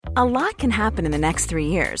A lot can happen in the next 3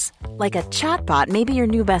 years. Like a chatbot may be your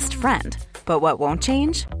new best friend. But what won't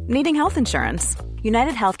change? Needing health insurance.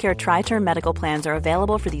 United Healthcare Tri-Term Medical Plans are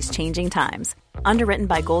available for these changing times. Underwritten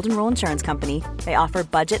by Golden Rule Insurance Company, they offer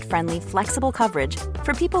budget-friendly, flexible coverage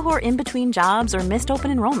for people who are in between jobs or missed open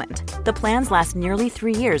enrollment. The plans last nearly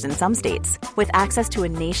 3 years in some states, with access to a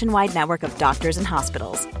nationwide network of doctors and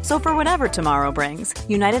hospitals. So for whatever tomorrow brings,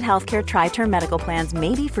 United Healthcare Tri-Term Medical Plans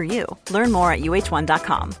may be for you. Learn more at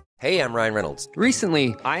uh1.com. Hey, I'm Ryan Reynolds.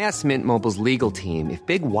 Recently, I asked Mint Mobile's legal team if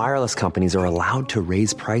big wireless companies are allowed to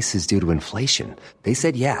raise prices due to inflation. They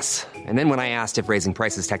said yes. And then when I asked if raising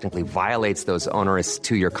prices technically violates those onerous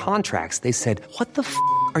 2-year contracts, they said, "What the f***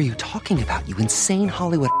 are you talking about, you insane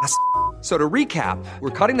Hollywood ass?" So to recap,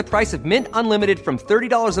 we're cutting the price of Mint Unlimited from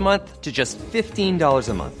 $30 a month to just $15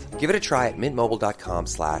 a month. Give it a try at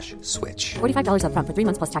mintmobile.com/switch. $45 up front for 3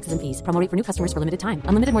 months plus taxes and fees. Promo rate for new customers for limited time.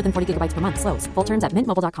 Unlimited more than 40 gigabytes per month. Slows full terms at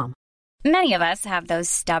mintmobile.com. Many of us have those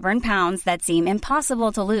stubborn pounds that seem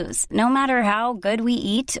impossible to lose, no matter how good we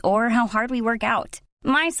eat or how hard we work out.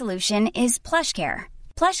 My solution is PlushCare.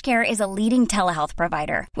 PlushCare is a leading telehealth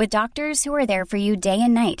provider with doctors who are there for you day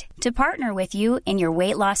and night to partner with you in your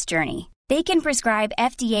weight loss journey. They can prescribe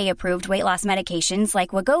FDA-approved weight loss medications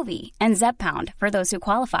like Wegovy and Zepbound for those who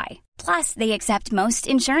qualify. Plus, they accept most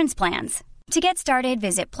insurance plans. To get started,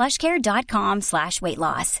 visit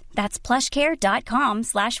plushcare.com/weightloss. That's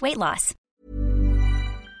plushcare.com/weightloss.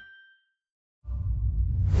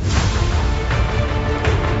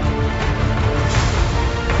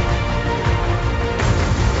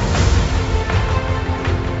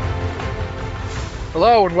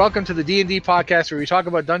 Hello and welcome to the D&D podcast where we talk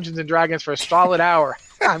about Dungeons & Dragons for a solid hour.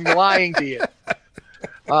 I'm lying to you.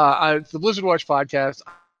 It's the Blizzard Watch podcast.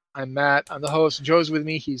 I'm Matt. I'm the host. Joe's with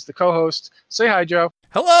me. He's the co-host. Say hi, Joe.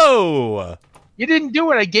 Hello! You didn't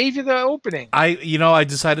do it. I gave you the opening. I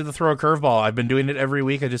decided to throw a curveball. I've been doing it every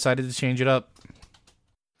week. I decided to change it up.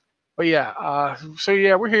 But yeah,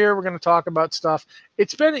 we're here. We're going to talk about stuff.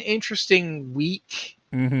 It's been an interesting week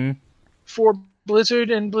for Blizzard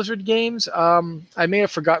and Blizzard games. I may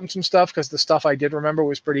have forgotten some stuff because the stuff I did remember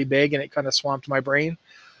was pretty big and it kind of swamped my brain.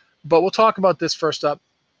 But we'll talk about this first up.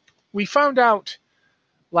 We found out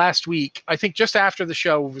last week, I think just after the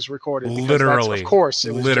show was recorded. Literally. Of course,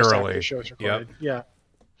 it was just literally after the show was recorded. Yep.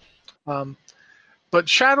 Yeah. But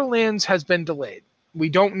Shadowlands has been delayed. We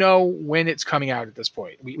don't know when it's coming out at this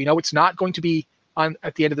point. We know it's not going to be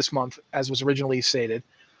at the end of this month, as was originally stated.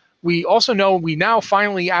 We also know, we now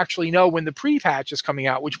finally actually know when the pre-patch is coming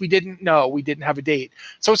out, which we didn't know. We didn't have a date.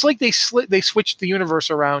 So it's like they switched the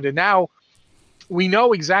universe around, and now we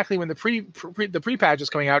know exactly when the pre-patch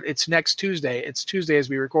is coming out. It's next Tuesday. It's Tuesday as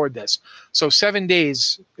we record this. So 7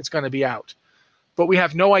 days it's going to be out. But we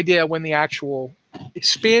have no idea when the actual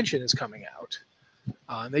expansion is coming out.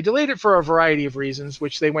 They delayed it for a variety of reasons,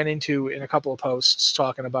 which they went into in a couple of posts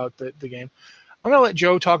talking about the game. I'm going to let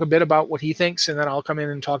Joe talk a bit about what he thinks, and then I'll come in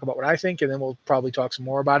and talk about what I think, and then we'll probably talk some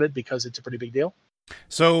more about it because it's a pretty big deal.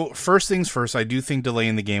 So, first things first, I do think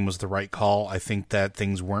delaying the game was the right call. I think that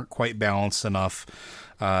things weren't quite balanced enough,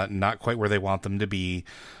 not quite where they want them to be,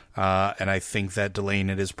 and I think that delaying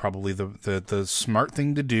it is probably the smart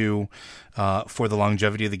thing to do for the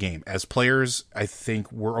longevity of the game. As players, I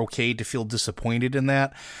think we're okay to feel disappointed in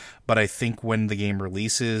that, but I think when the game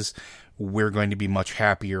releases, we're going to be much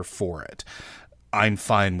happier for it. I'm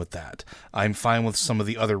fine with that. I'm fine with some of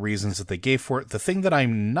the other reasons that they gave for it. The thing that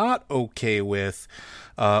I'm not okay with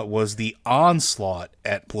was the onslaught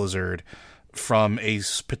at Blizzard from a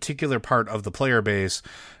particular part of the player base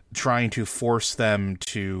trying to force them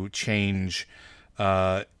to change,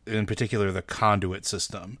 in particular, the conduit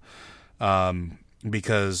system.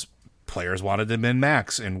 Because players wanted to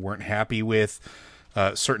min-max and weren't happy with...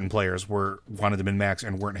 certain players wanted to min-max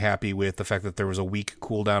and weren't happy with the fact that there was a week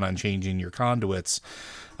cooldown on changing your conduits.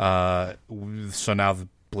 So now the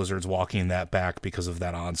Blizzard's walking that back because of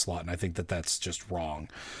that onslaught, and I think that that's just wrong.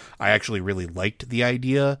 I actually really liked the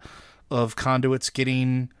idea of conduits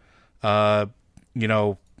getting, having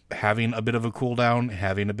a bit of a cooldown,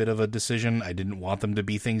 having a bit of a decision. I didn't want them to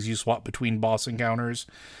be things you swap between boss encounters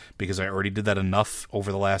because I already did that enough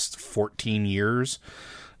over the last 14 years.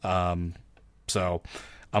 So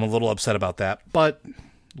I'm a little upset about that, but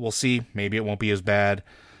we'll see. Maybe it won't be as bad.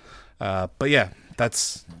 But yeah,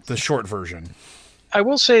 that's the short version. I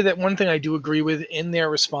will say that one thing I do agree with in their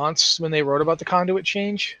response when they wrote about the conduit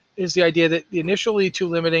change is the idea that initially to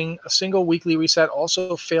limiting a single weekly reset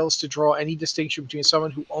also fails to draw any distinction between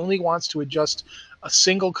someone who only wants to adjust a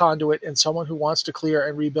single conduit and someone who wants to clear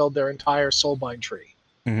and rebuild their entire soulbind tree.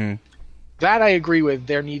 Mm-hmm. That I agree with.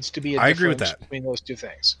 There needs to be a difference between those two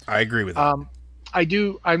things. I agree with that.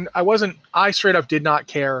 I straight up did not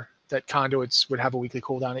care that conduits would have a weekly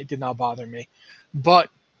cooldown. It did not bother me, but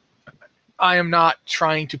I am not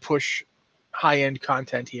trying to push high-end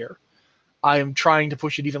content here. I am trying to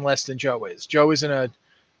push it even less than Joe is. Joe is in a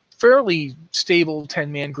fairly stable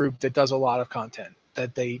 10-man group that does a lot of content.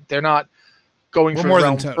 That they're not going for more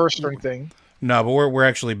realm than first or anything. No, but we're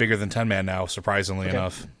actually bigger than 10-man now, surprisingly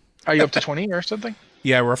enough. Are you up to 20 or something?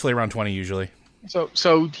 Yeah, roughly around 20 usually.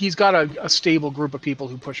 So he's got a stable group of people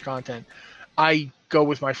who push content. I go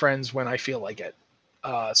with my friends when I feel like it.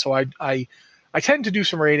 So I tend to do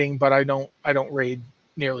some raiding, but I don't raid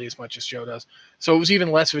nearly as much as Joe does. So it was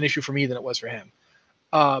even less of an issue for me than it was for him.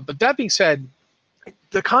 But that being said,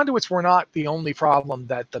 the conduits were not the only problem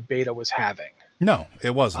that the beta was having. No,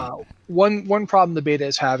 it wasn't. One problem the beta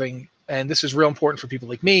is having, and this is real important for people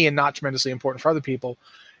like me and not tremendously important for other people,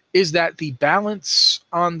 is that the balance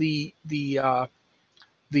on the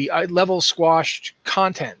level squashed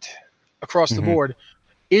content across the board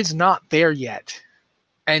is not there yet,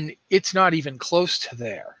 and it's not even close to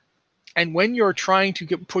there. And when you're trying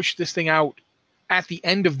to push this thing out at the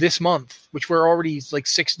end of this month, which we're already like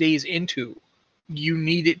 6 days into, you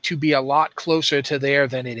need it to be a lot closer to there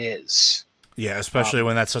than it is. Yeah, especially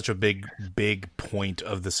when that's such a big point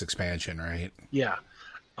of this expansion, right? Yeah.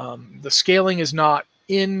 The scaling is not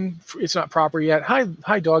it's not proper yet.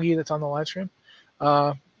 Hi Doggy, that's on the live stream.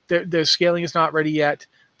 The scaling is not ready yet.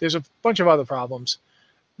 There's a bunch of other problems.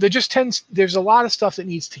 There's a lot of stuff that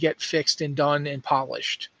needs to get fixed and done and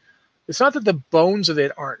polished. It's not that the bones of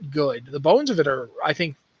it aren't good. The bones of it are, I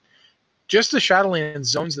think, just the Shadowlands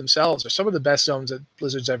zones themselves are some of the best zones that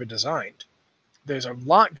Blizzard's ever designed. There's a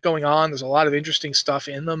lot going on. There's a lot of interesting stuff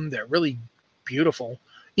in them. They're really beautiful.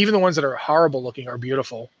 Even the ones that are horrible looking are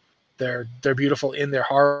beautiful. They're beautiful in their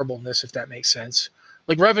horribleness, if that makes sense.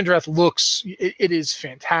 Like Revendreth looks, it is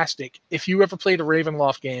fantastic. If you ever played a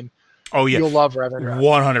Ravenloft game, you'll love Revendreth.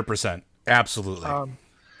 100%. Absolutely.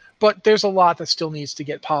 But there's a lot that still needs to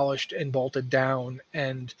get polished and bolted down,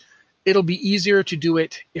 and it'll be easier to do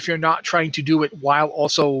it if you're not trying to do it while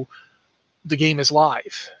also the game is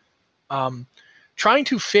live. Trying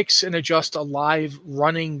to fix and adjust a live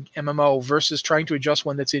running MMO versus trying to adjust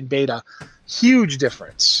one that's in beta, huge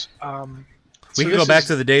difference. We can go back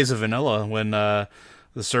to the days of vanilla when the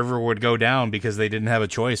server would go down because they didn't have a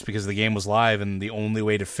choice because the game was live, and the only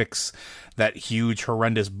way to fix that huge,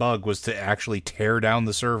 horrendous bug was to actually tear down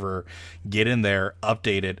the server, get in there,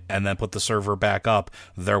 update it, and then put the server back up.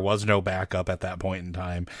 There was no backup at that point in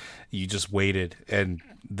time. You just waited, and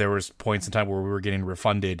there was points in time where we were getting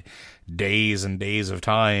refunded days and days of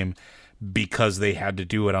time because they had to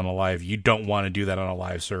do it on a live. You don't want to do that on a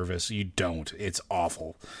live service. You don't. It's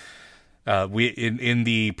awful. We in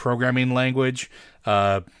the programming language,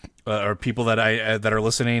 or people that are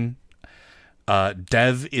listening,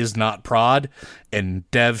 dev is not prod, and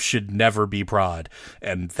dev should never be prod,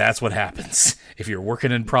 and that's what happens if you're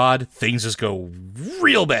working in prod. Things just go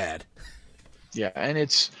real bad. Yeah, and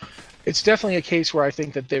it's definitely a case where I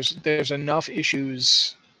think that there's enough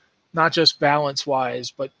issues, not just balance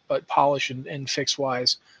wise, but polish and fix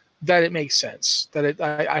wise, that it makes sense.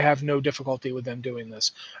 I have no difficulty with them doing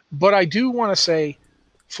this. But I do want to say,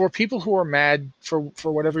 for people who are mad for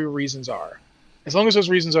whatever your reasons are, as long as those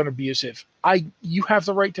reasons aren't abusive, you have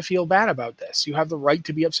the right to feel bad about this. You have the right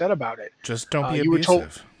to be upset about it. Just don't be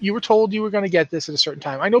abusive. You were told you were going to get this at a certain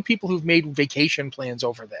time. I know people who've made vacation plans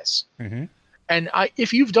over this. Mm-hmm. And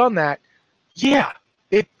if you've done that, yeah,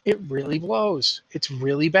 it really blows. It's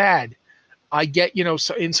really bad. I get,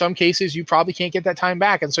 so in some cases you probably can't get that time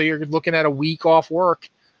back, and so you're looking at a week off work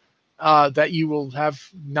that you will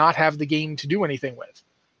not have the game to do anything with,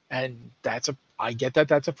 and I get that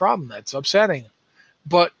that's a problem. That's upsetting,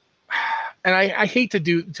 but and I hate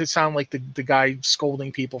to sound like the guy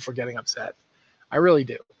scolding people for getting upset. I really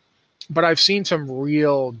do, but I've seen some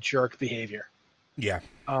real jerk behavior. Yeah.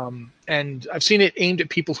 And I've seen it aimed at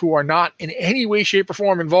people who are not in any way, shape, or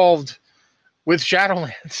form involved with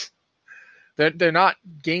Shadowlands. They're not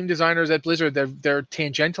game designers at Blizzard. They're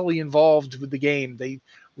tangentially involved with the game. They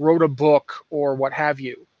wrote a book or what have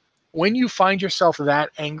you. When you find yourself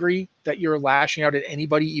that angry that you're lashing out at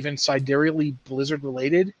anybody, even sidereally Blizzard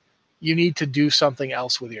related, you need to do something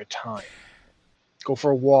else with your time. Go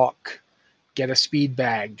for a walk, get a speed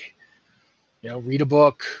bag, read a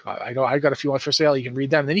book. I got a few on for sale. You can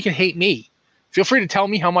read them. Then you can hate me. Feel free to tell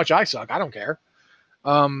me how much I suck. I don't care.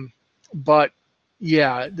 But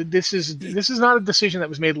yeah, this is not a decision that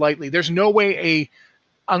was made lightly. There's no way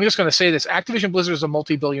I'm just going to say this. Activision Blizzard is a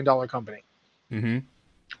multi-billion-dollar company. Mm-hmm.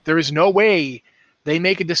 There is no way they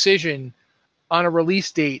make a decision on a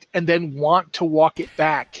release date and then want to walk it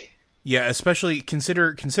back Yeah, especially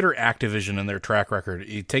consider Activision and their track record.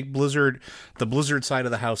 You take Blizzard, the Blizzard side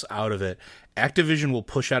of the house out of it. Activision will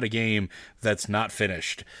push out a game that's not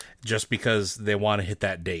finished just because they want to hit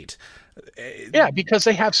that date. Yeah, because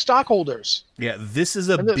they have stockholders. Yeah, this is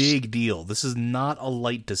a big deal. This is not a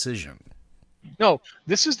light decision. No,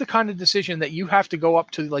 this is the kind of decision that you have to go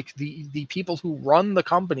up to like the people who run the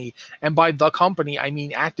company, and by the company I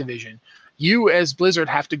mean Activision. You as Blizzard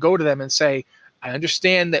have to go to them and say, I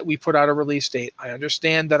understand that we put out a release date. I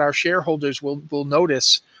understand that our shareholders will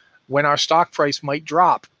notice when our stock price might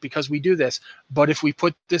drop because we do this. But if we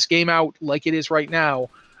put this game out like it is right now,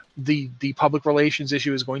 the public relations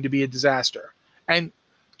issue is going to be a disaster. And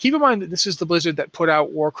keep in mind that this is the Blizzard that put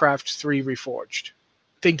out Warcraft 3 Reforged,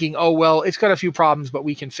 thinking, oh, well, it's got a few problems, but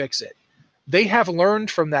we can fix it. They have learned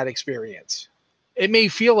from that experience. It may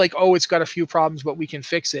feel like, oh, it's got a few problems, but we can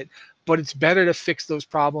fix it. But it's better to fix those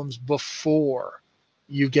problems before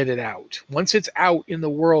you get it out. Once it's out in the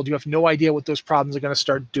world, you have no idea what those problems are going to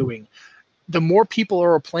start doing. The more people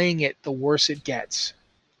are playing it, the worse it gets.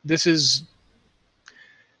 Is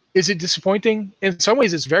it disappointing? In some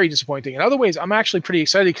ways, it's very disappointing. In other ways, I'm actually pretty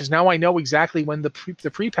excited because now I know exactly when the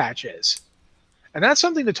pre-patch is. And that's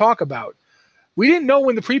something to talk about. We didn't know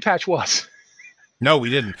when the pre-patch was. No, we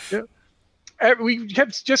didn't. Yeah. We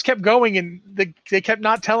kept going, and they kept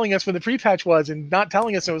not telling us when the pre-patch was, and not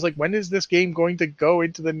telling us. It was like, when is this game going to go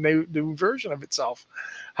into the new version of itself?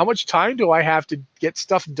 How much time do I have to get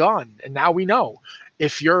stuff done? And now we know.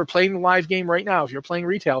 If you're playing the live game right now, if you're playing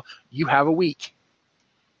retail, you have a week.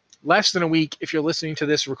 Less than a week if you're listening to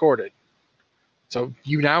this recorded. So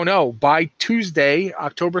you now know by Tuesday,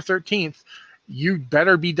 October 13th, you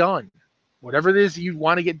better be done. Whatever it is you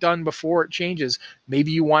want to get done before it changes.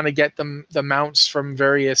 Maybe you want to get the mounts from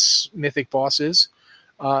various mythic bosses.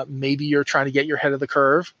 Maybe you're trying to get your head of the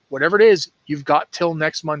curve. Whatever it is, you've got till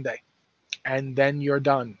next Monday, and then you're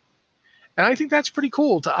done. And I think that's pretty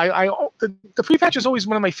cool. The pre-patch is always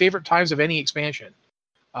one of my favorite times of any expansion.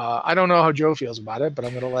 I don't know how Joe feels about it, but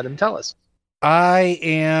I'm going to let him tell us. I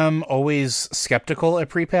am always skeptical at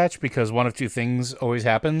pre-patch because one of two things always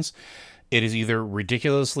happens. It is either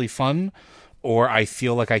ridiculously fun, or I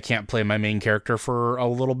feel like I can't play my main character for a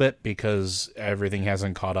little bit because everything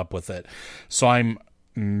hasn't caught up with it. So I'm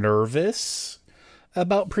nervous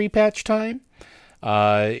about pre-patch time.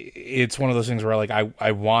 It's one of those things where like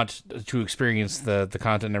I want to experience the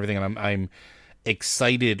content and everything, and I'm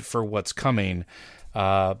excited for what's coming,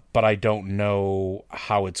 but I don't know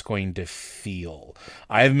how it's going to feel.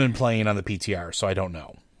 I haven't been playing on the PTR, so I don't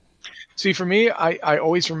know. See, for me, I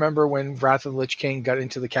always remember when Wrath of the Lich King got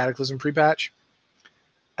into the Cataclysm pre-patch,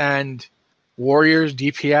 and Warriors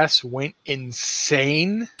DPS went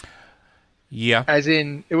insane. Yeah. As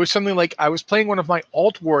in, it was something like I was playing one of my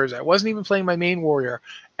alt warriors. I wasn't even playing my main warrior.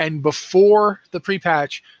 And before the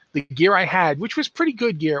pre-patch, the gear I had, which was pretty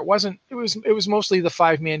good gear, it was mostly the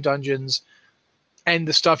 5-man dungeons and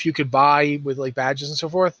the stuff you could buy with like badges and so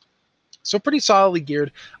forth. So pretty solidly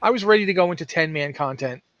geared. I was ready to go into 10-man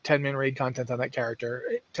content. 10-man raid content on that character,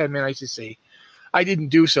 10-man ICC. I didn't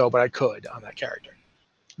do so, but I could on that character.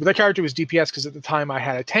 But that character was DPS because at the time I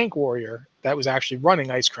had a tank warrior that was actually running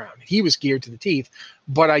Ice Crown. He was geared to the teeth,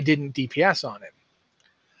 but I didn't DPS on him.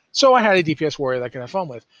 So I had a DPS warrior that I could have fun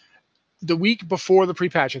with. The week before the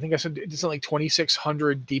pre-patch, I think I said it's like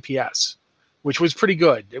 2,600 DPS, which was pretty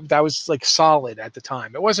good. That was like solid at the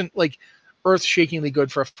time. It wasn't like earth-shakingly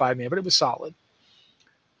good for a 5-man, but it was solid.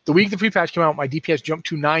 The week the pre-patch came out, my DPS jumped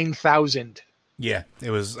to 9,000. Yeah, it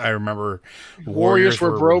was. I remember Warriors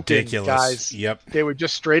were broken, ridiculous. guys. Yep, they were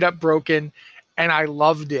just straight up broken, and I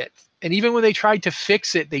loved it. And even when they tried to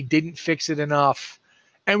fix it, they didn't fix it enough,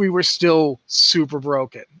 and we were still super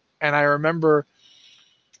broken. And I remember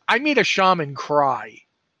I made a shaman cry,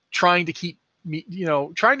 trying to keep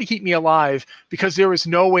me alive because there was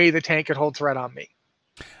no way the tank could hold threat on me.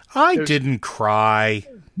 I didn't cry.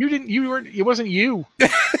 You didn't. You weren't. It wasn't you.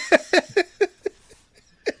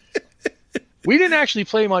 We didn't actually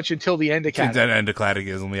play much until the end of Cataclysm. End of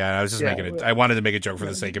Cataclysm, yeah. I was just making it. I wanted to make a joke for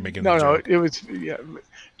the sake of making the joke. No, it was. Yeah.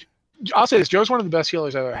 I'll say this: Joe's one of the best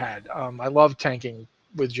healers I've ever had. I love tanking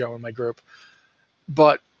with Joe in my group,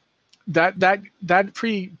 but that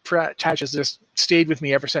pre-patch has just stayed with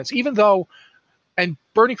me ever since. Even though, and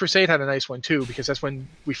Burning Crusade had a nice one too, because that's when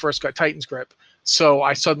we first got Titan's Grip. So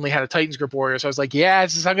I suddenly had a Titan's Grip warrior. So I was like,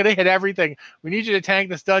 yes, I'm going to hit everything. We need you to tank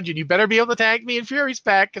this dungeon. You better be able to tank me in Fury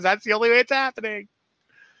Spec because that's the only way it's happening.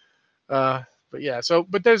 But yeah,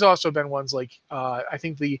 but there's also been ones like, I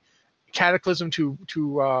think the Cataclysm to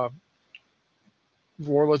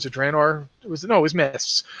Warlords of Draenor, it was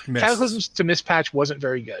Mists. Cataclysm to Mist patch wasn't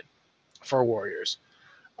very good for Warriors.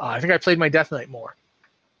 I think I played my Death Knight more.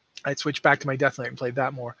 I'd switched back to my Death Knight and played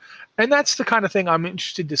that more. And that's the kind of thing I'm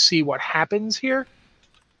interested to see what happens here,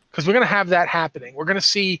 because we're going to have that happening. We're going to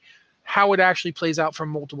see how it actually plays out for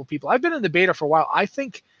multiple people. I've been in the beta for a while. I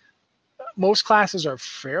think most classes are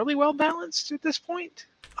fairly well balanced at this point.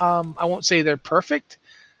 I won't say they're perfect,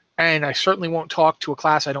 and I certainly won't talk to a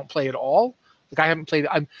class I don't play at all. Like I haven't played.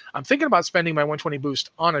 I'm thinking about spending my 120 boost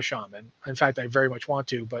on a shaman. In fact, I very much want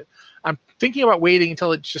to, but I'm thinking about waiting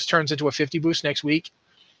until it just turns into a 50 boost next week,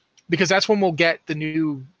 because that's when we'll get the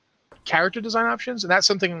new character design options, and that's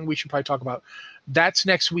something we should probably talk about. That's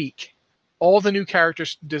next week. All the new character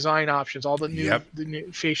design options, all the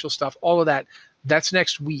new facial stuff, all of that. That's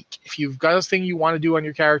next week. If you've got a thing you want to do on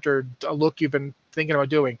your character, a look you've been thinking about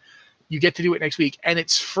doing, you get to do it next week, and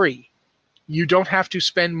it's free. You don't have to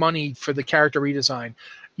spend money for the character redesign.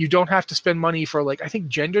 You don't have to spend money for, like, I think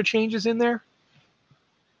gender changes in there.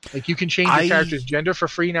 Like you can change your character's gender for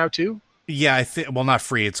free now too. Yeah, I think. Well, not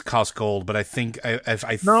free. It's cost gold, but I think I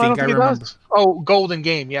think I remember. Does. Oh, golden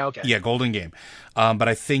game. Yeah, okay. Yeah, golden game. But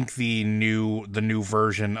I think the new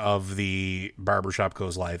version of the barbershop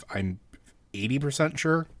goes live. I'm 80%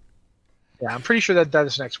 sure. Yeah, I'm pretty sure that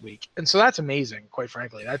is next week, and so that's amazing. Quite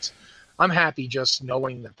frankly, I'm happy just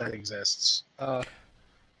knowing that exists.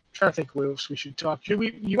 Trying to think what else we should talk. You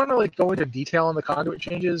want to go into detail on the conduit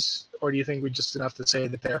changes, or do you think we just enough to say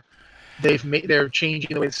that they're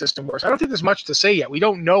changing the way the system works? I don't think there's much to say yet. We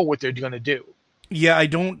don't know what they're going to do. Yeah, I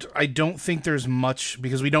don't think there's much,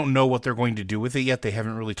 because we don't know what they're going to do with it yet. They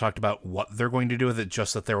haven't really talked about what they're going to do with it,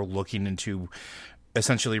 just that they're looking into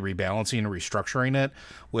essentially rebalancing and restructuring it,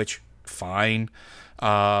 which fine.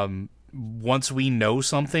 Once we know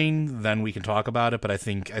something, then we can talk about it, but I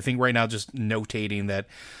think right now just notating that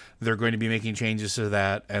they're going to be making changes to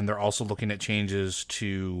that, and they're also looking at changes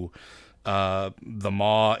to the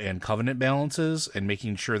Maw and Covenant balances and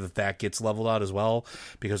making sure that gets leveled out as well,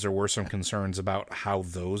 because there were some concerns about how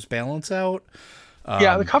those balance out.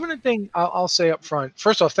 Yeah, the Covenant thing, I'll say up front.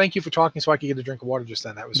 First off, thank you for talking so I could get a drink of water just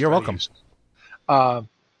then. That was You're welcome.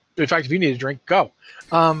 In fact, if you need a drink, go.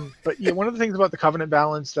 But yeah, one of the things about the Covenant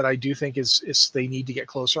balance that I do think is they need to get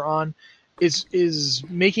closer on is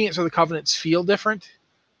making it so the Covenants feel different,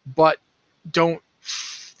 but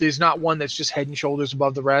there's not one that's just head and shoulders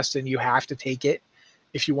above the rest, and you have to take it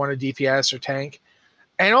if you want a DPS or tank.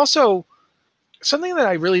 And also, something that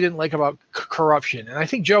I really didn't like about corruption, and I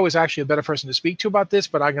think Joe is actually a better person to speak to about this,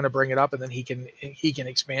 but I'm going to bring it up, and then he can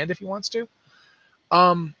expand if he wants to.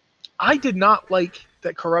 I did not like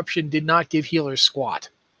that corruption did not give healers squat,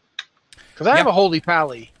 because I have a holy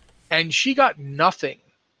pally, and she got nothing.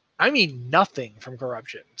 I mean nothing from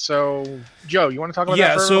corruption. So, Joe, you want to talk about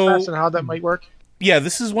that fast and how that might work? Yeah,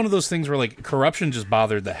 this is one of those things where corruption just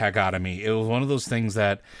bothered the heck out of me. It was one of those things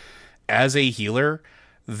that, as a healer,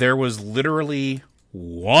 there was literally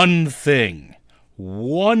one thing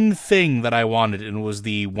that I wanted, and it was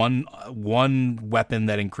the one weapon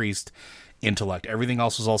that increased intellect. Everything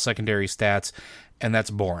else was all secondary stats, and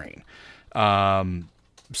that's boring.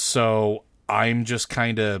 So I'm just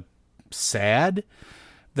kind of sad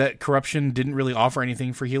that corruption didn't really offer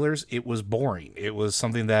anything for healers. It was boring. It was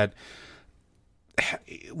something that,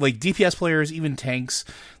 DPS players, even tanks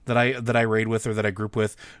that I raid with or that I group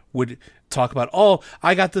with, would talk about, oh,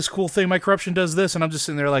 I got this cool thing, my corruption does this, and I'm just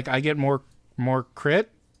sitting there I get more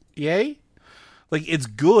crit, yay? It's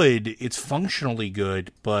good, it's functionally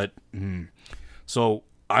good, but so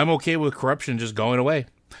I'm okay with corruption just going away.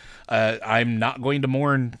 I'm not going to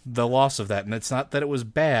mourn the loss of that, and it's not that it was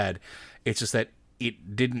bad, it's just that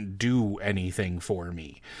it didn't do anything for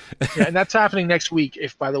me. Yeah, and that's happening next week.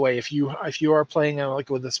 If you are playing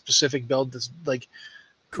with a specific build that's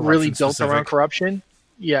really built around corruption,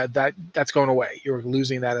 yeah, that's going away. You're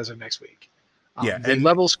losing that as of next week. The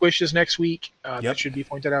level squishes next week. That should be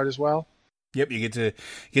pointed out as well. Yep, you get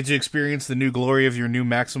to experience the new glory of your new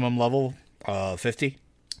maximum level, 50.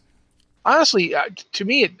 Honestly, to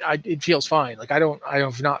me, it feels fine. I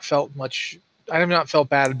have not felt much. I have not felt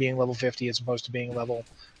bad at being level 50 as opposed to being level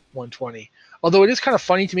 120. Although it is kind of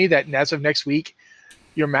funny to me that as of next week,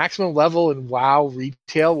 your maximum level in WoW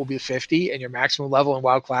retail will be 50, and your maximum level in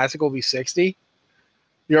WoW Classic will be 60.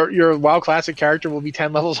 Your WoW Classic character will be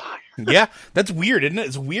 10 levels higher. Yeah, that's weird, isn't it?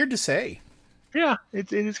 It's weird to say. Yeah,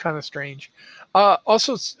 it is kind of strange.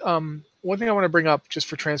 Also, one thing I want to bring up just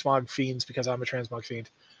for transmog fiends, because I'm a transmog fiend.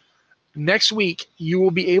 Next week, you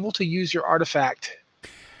will be able to use your artifact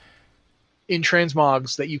in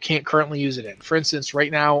transmogs that you can't currently use it in. For instance,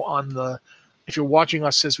 right now if you're watching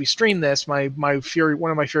us as we stream this, one of my Fury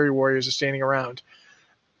warriors is standing around.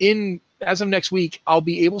 As of next week, I'll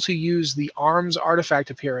be able to use the arms artifact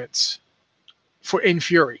appearance in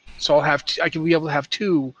Fury. So I can be able to have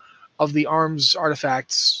 2 of the arms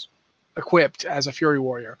artifacts equipped as a Fury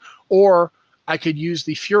warrior, or I could use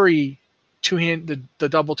the Fury the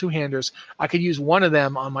double 2-handers. I could use one of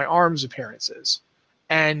them on my arms appearances.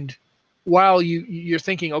 And while you're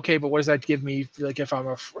thinking, okay, but what does that give me? Like if I'm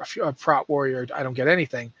a prot warrior, I don't get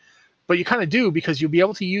anything. But you kind of do, because you'll be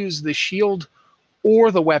able to use the shield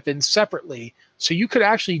or the weapon separately. So you could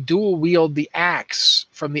actually dual wield the axe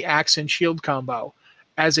from the axe and shield combo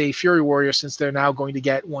as a Fury warrior, since they're now going to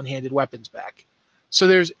get one-handed weapons back. So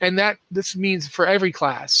this means for every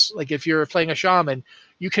class, like if you're playing a shaman,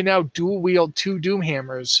 you can now dual wield 2 doom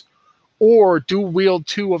hammers, or dual wield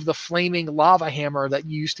 2 of the flaming lava hammer that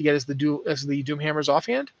you used to get as the doom hammers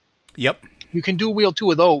offhand. Yep. You can dual wield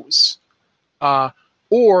 2 of those,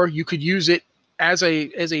 or you could use it as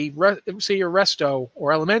say your resto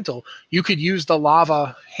or elemental. You could use the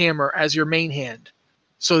lava hammer as your main hand.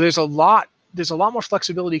 So there's a lot more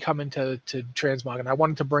flexibility coming to transmog, and I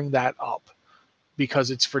wanted to bring that up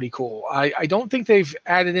because it's pretty cool. I don't think they've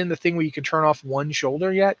added in the thing where you can turn off one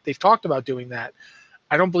shoulder yet. They've talked about doing that.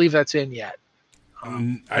 I don't believe that's in yet.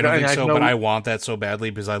 I don't think so, but I want that so badly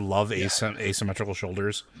because I love asymmetrical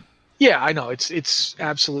shoulders. Yeah, I know. It's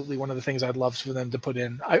absolutely one of the things I'd love for them to put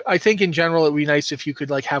in. I think in general it would be nice if you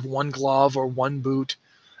could like have one glove or one boot.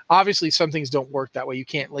 Obviously, some things don't work that way. You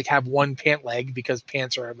can't like have one pant leg because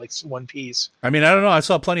pants are like one piece. I mean, I don't know. I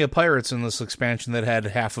saw plenty of pirates in this expansion that had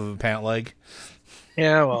half of a pant leg.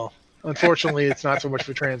 Yeah, well, unfortunately, it's not so much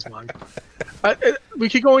for transmog. We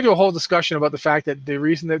could go into a whole discussion about the fact that the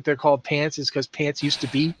reason that they're called pants is because pants used to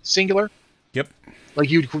be singular. Yep. Like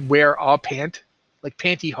you could wear a pant, like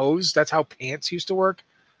pantyhose. That's how pants used to work.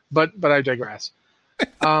 But I digress.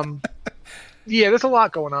 Yeah, there's a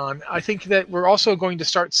lot going on. I think that we're also going to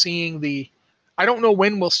start seeing I don't know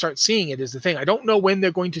when we'll start seeing it is the thing. I don't know when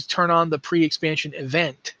they're going to turn on the pre-expansion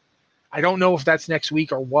event. I don't know if that's next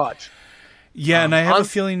week or what. Yeah, and I have a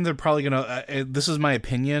feeling they're probably going to... this is my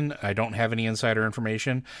opinion. I don't have any insider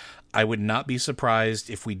information. I would not be surprised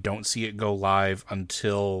if we don't see it go live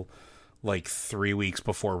until like 3 weeks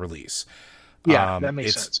before release. Yeah, that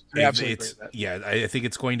makes sense. I absolutely agree with that. Yeah, I think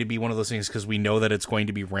it's going to be one of those things because we know that it's going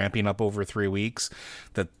to be ramping up over 3 weeks.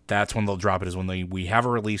 That's when they'll drop it, is when we have a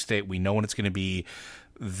release date. We know when it's going to be.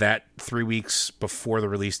 That 3 weeks before the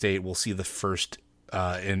release date, we'll see the first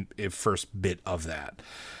bit of that.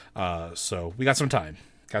 So we got some time.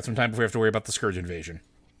 Got some time before we have to worry about the Scourge invasion.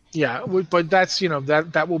 Yeah, but that's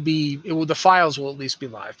that will be the files will at least be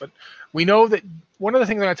live. But we know that one of the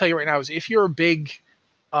things I'm going to tell you right now is if you're a big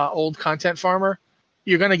old content farmer,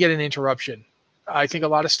 you're going to get an interruption. I think a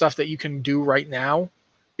lot of stuff that you can do right now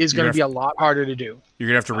is going to be a lot harder to do. You're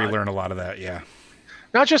going to have to relearn a lot of that, yeah.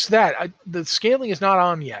 Not just that, the scaling is not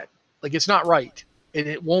on yet. Like, it's not right, and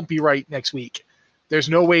it won't be right next week. There's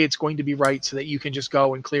no way it's going to be right so that you can just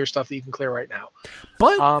go and clear stuff that you can clear right now.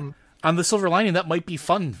 But on the silver lining, that might be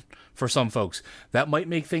fun for some folks. That might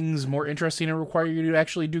make things more interesting and require you to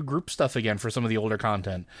actually do group stuff again for some of the older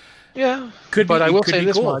content. Yeah, I will say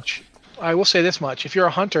this much. I will say this much. If you're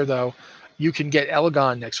a hunter, though, you can get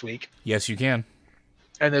Elgon next week. Yes, you can.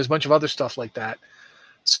 And there's a bunch of other stuff like that.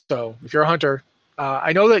 So if you're a hunter,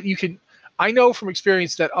 I know that you can. I know from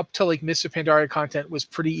experience that up to like Mists of Pandaria content was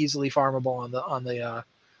pretty easily farmable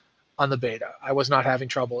on the beta. I was not having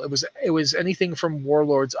trouble. It was anything from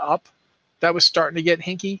Warlords up that was starting to get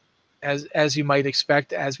hinky, as you might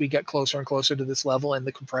expect as we get closer and closer to this level and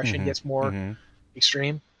the compression gets more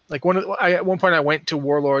extreme. Like at one point I went to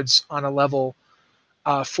Warlords on a level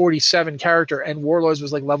 47 character, and Warlords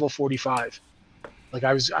was like level 45. Like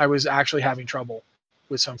I was actually having trouble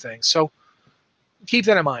with some things. So keep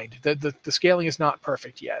that in mind. The scaling is not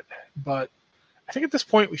perfect yet, but I think at this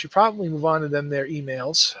point we should probably move on to their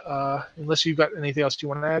emails. Unless you've got anything else you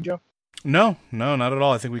want to add, Joe? No, not at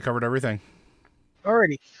all. I think we covered everything.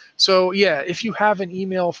 Alrighty. So yeah, if you have an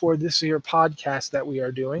email for this here podcast that we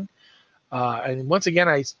are doing, and once again,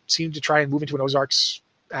 I seem to try and move into an Ozarks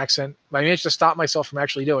accent. I managed to stop myself from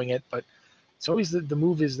actually doing it, but it's always the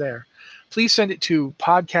move is there. Please send it to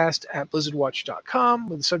podcast@blizzardwatch.com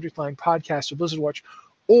with the subject line podcast or Blizzard Watch,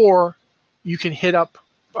 or you can hit up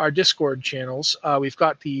our Discord channels. We've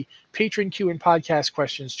got the Patron Q and Podcast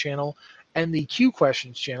Questions channel and the Q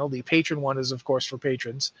Questions channel. The patron one is, of course, for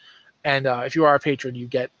patrons. And if you are a patron, you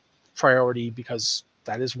get priority because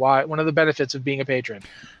that is one of the benefits of being a patron.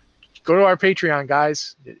 Go to our Patreon,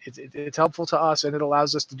 guys. It's helpful to us, and it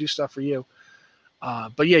allows us to do stuff for you.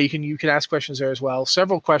 But yeah, you can ask questions there as well.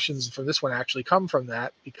 Several questions from this one actually come from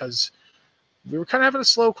that because we were kind of having a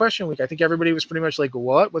slow question week. I think everybody was pretty much like,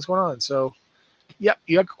 what's going on? So Yep,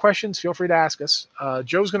 you have questions, feel free to ask us.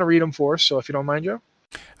 Joe's going to read them for us, so if you don't mind, Joe.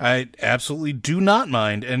 I absolutely do not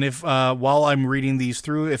mind. And if while I'm reading these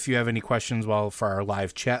through, if you have any questions for our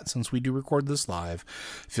live chat, since we do record this live,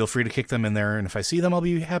 feel free to kick them in there. And if I see them, I'll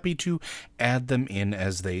be happy to add them in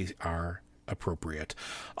as they are appropriate.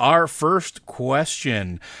 Our first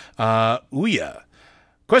question, Ouya.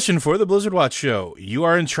 Question for the Blizzard Watch Show. You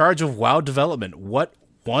are in charge of WoW development. What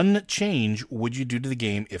one change would you do to the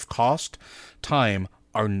game if cost, time,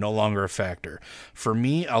 are no longer a factor? For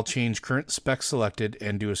me, I'll change current specs selected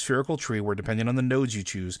and do a spherical tree where, depending on the nodes you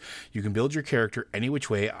choose, you can build your character any which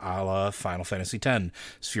way, a la Final Fantasy X,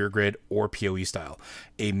 sphere grid, or PoE style.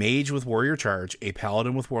 A mage with warrior charge, a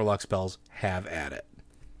paladin with warlock spells, have at it.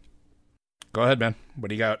 Go ahead, man. What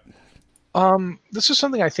do you got? This is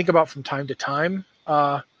something I think about from time to time.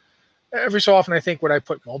 Every so often I think, would I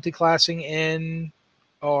put multi-classing in?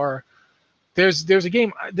 Or there's a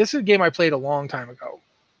game. This is a game I played a long time ago,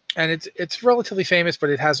 and it's relatively famous,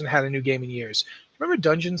 but it hasn't had a new game in years. Remember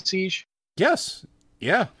Dungeon Siege? Yes.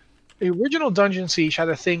 Yeah. The original Dungeon Siege had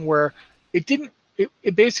a thing where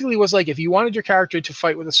it basically was like, if you wanted your character to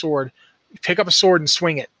fight with a sword, pick up a sword and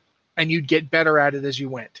swing it, and you'd get better at it as you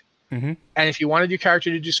went. Mm-hmm. And if you wanted your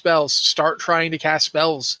character to do spells, start trying to cast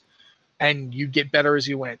spells, and you'd get better as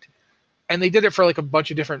you went. And they did it for like a bunch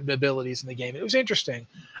of different abilities in the game. It was interesting.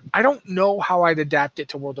 I don't know how I'd adapt it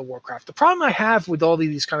to World of Warcraft. The problem I have with all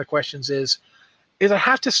these kind of questions is I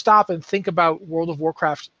have to stop and think about World of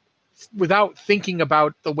Warcraft without thinking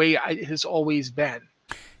about the way it has always been.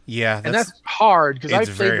 Yeah. And that's hard because I've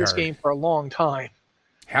played this hard. game for a long time.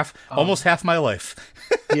 Almost half my life.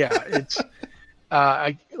 Yeah, it's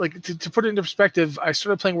I like to put it into perspective. I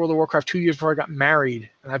started playing World of Warcraft 2 years before I got married,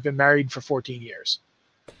 and I've been married for 14 years.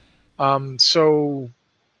 So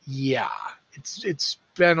yeah, it's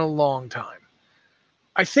been a long time.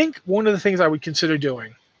 I think one of the things I would consider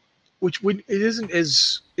doing, which it isn't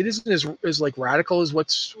as like radical as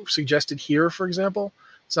what's suggested here, for example.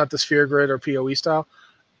 It's not the sphere grid or PoE style,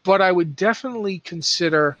 but I would definitely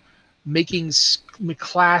consider making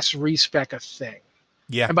class respec a thing.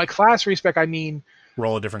 Yeah. And by class respec, I mean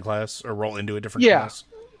roll a different class or roll into a different class.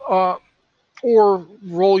 Or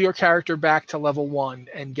roll your character back to level 1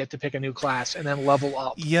 and get to pick a new class and then level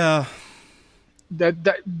up. Yeah.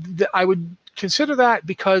 That I would consider that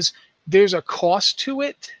because there's a cost to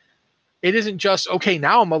it. It isn't just, okay,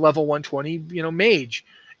 now I'm a level 120, mage.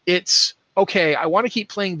 It's, okay, I want to keep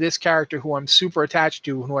playing this character who I'm super attached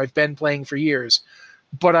to, who I've been playing for years,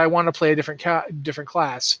 but I want to play a different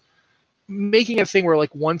class. Making a thing where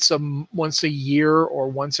like once a year or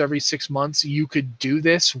once every 6 months, you could do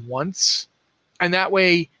this once. And that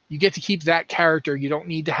way you get to keep that character. You don't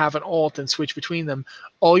need to have an alt and switch between them.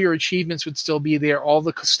 All your achievements would still be there. All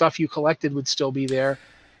the stuff you collected would still be there.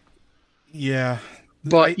 Yeah.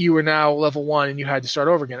 But you were now level 1 and you had to start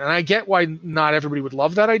over again. And I get why not everybody would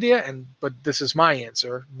love that idea, but this is my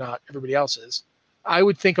answer, not everybody else's. I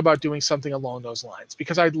would think about doing something along those lines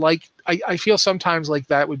because I feel sometimes like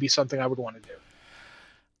that would be something I would want to do.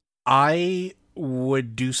 I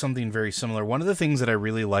would do something very similar. One of the things that I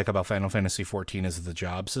really like about Final Fantasy XIV is the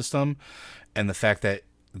job system and the fact that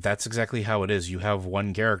that's exactly how it is. You have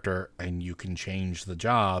one character and you can change the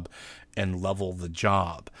job and level the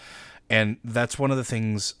job. And that's one of the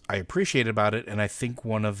things I appreciate about it, and I think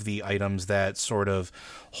one of the items that sort of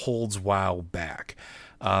holds WoW back.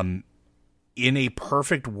 In a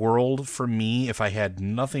perfect world for me, if I had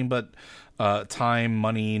nothing but time,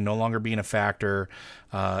 money, no longer being a factor,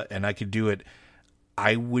 and I could do it,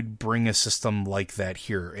 I would bring a system like that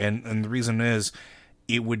here. And the reason is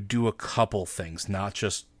it would do a couple things, not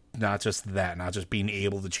just being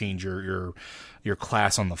able to change your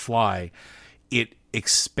class on the fly. It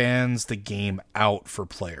expands the game out for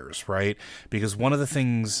players, right? Because one of the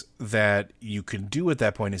things that you can do at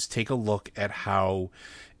that point is take a look at how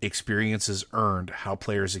experience is earned, how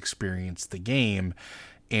players experience the game,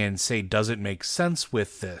 and say, does it make sense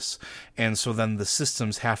with this? And so then the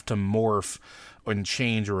systems have to morph and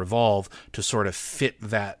change or evolve to sort of fit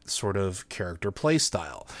that sort of character play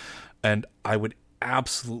style. And I would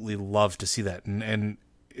absolutely love to see that. And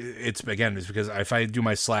it's because if I do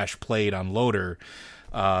my /played on Loader,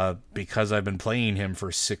 because I've been playing him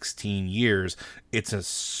for 16 years, it's a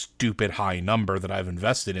stupid high number that I've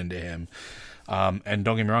invested into him. And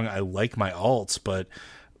don't get me wrong, I like my alts, but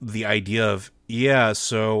the idea of,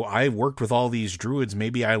 so I worked with all these druids,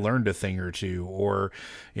 maybe I learned a thing or two, or,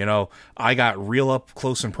 I got real up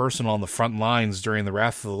close and personal on the front lines during the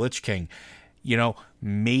Wrath of the Lich King.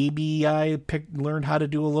 Maybe I learned how to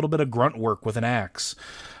do a little bit of grunt work with an axe.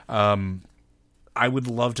 I would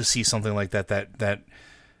love to see something like that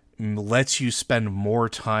lets you spend more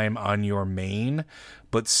time on your main,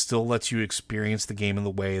 but still lets you experience the game in the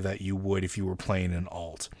way that you would if you were playing an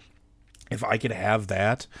alt. If I could have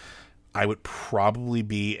that, I would probably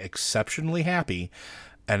be exceptionally happy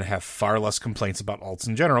and have far less complaints about alts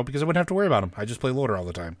in general because I wouldn't have to worry about them. I just play loader all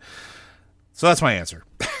the time. So that's my answer.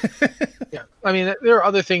 Yeah, I mean, there are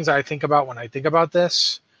other things I think about when I think about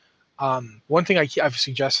this. One thing I've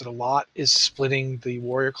suggested a lot is splitting the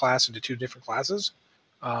warrior class into 2 different classes.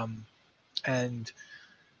 And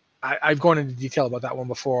I've gone into detail about that one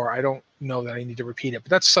before. I don't know that I need to repeat it,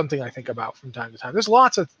 but that's something I think about from time to time. There's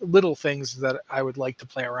lots of little things that I would like to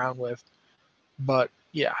play around with. But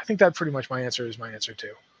yeah, I think that pretty much my answer is my answer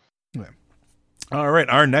too. Yeah. All right,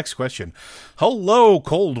 our next question. Hello,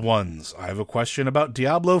 cold ones. I have a question about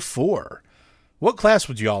Diablo 4. What class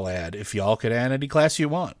would y'all add if y'all could add any class you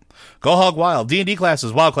want? Go hog wild. D&D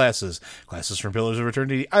classes, WoW classes, classes from Pillars of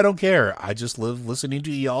Eternity. I don't care. I just live listening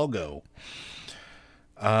to y'all go.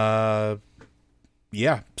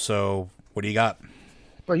 Yeah. So what do you got?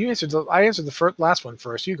 Well, I answered the last one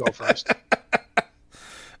first. You go first.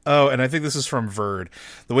 Oh, and I think this is from Verd.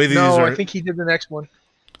 The way these I think he did the next one.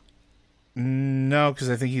 No, because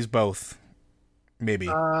I think he's both. Maybe.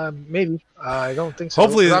 Maybe. I don't think so.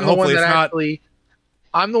 Hopefully it's not.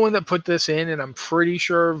 I'm the one that put this in, and I'm pretty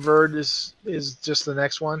sure Verd is just the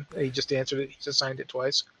next one. He just answered it. He just signed it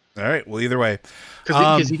twice. All right. Well, either way,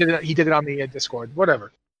 because he did it on the Discord.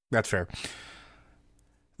 Whatever. That's fair.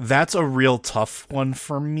 That's a real tough one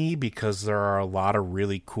for me because there are a lot of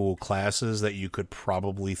really cool classes that you could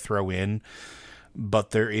probably throw in. But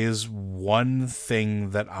there is one thing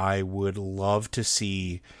that I would love to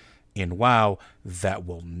see in WoW that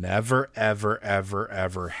will never, ever, ever,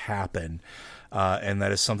 ever happen. And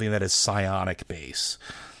that is something that is psionic base.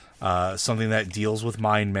 Something that deals with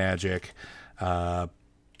mind magic. I'm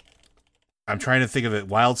trying to think of it.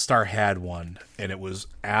 WildStar had one, and it was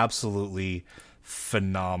absolutely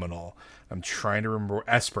phenomenal. I'm trying to remember.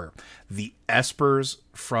 Esper. The Espers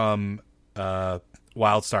from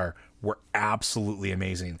WildStar were absolutely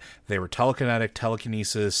amazing. They were telekinetic,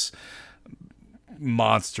 telekinesis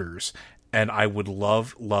monsters. And I would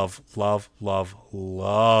love, love, love, love,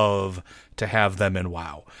 love to have them in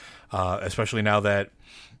WoW. Especially now that,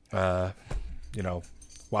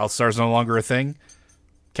 WildStar's no longer a thing.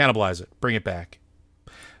 Cannibalize it. Bring it back.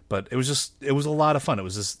 But it was a lot of fun. It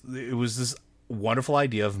was this wonderful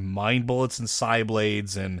idea of mind bullets and psi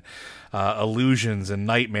blades and illusions and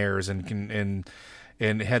nightmares and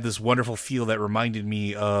it had this wonderful feel that reminded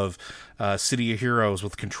me of City of Heroes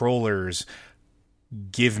with controllers.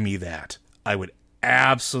 Give me that. I would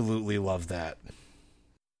absolutely love that.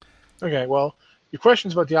 Okay, well, your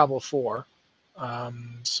question's about Diablo 4.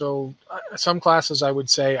 So some classes I would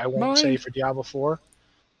say I won't say for Diablo 4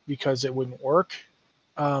 because it wouldn't work.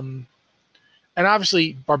 And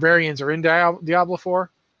obviously, barbarians are in Diablo 4,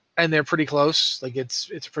 and they're pretty close. Like it's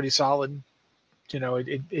pretty solid.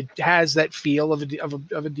 It has that feel of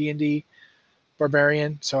a D&D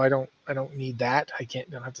barbarian. So I don't need that.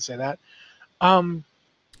 Don't have to say that.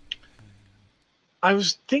 I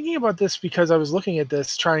was thinking about this because I was looking at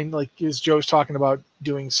this, as Joe's talking about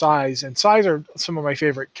doing size, and size are some of my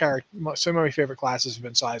favorite some of my favorite classes have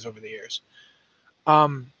been size over the years.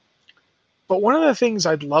 But one of the things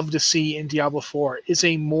I'd love to see in Diablo 4 is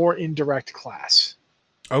a more indirect class.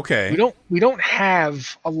 Okay. We don't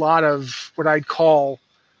have a lot of what I'd call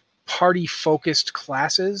party focused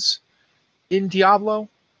classes in Diablo.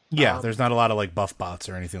 Yeah, there's not a lot of like buff bots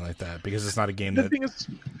or anything like that because it's not a game that.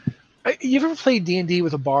 You ever played D&D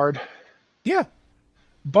with a bard? Yeah.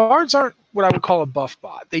 Bards aren't what I would call a buff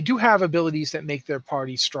bot. They do have abilities that make their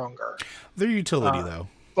party stronger. They're utility though.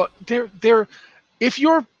 But they're if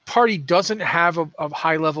your party doesn't have a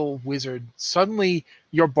high level wizard, suddenly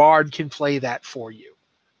your bard can play that for you.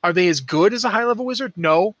 Are they as good as a high level wizard?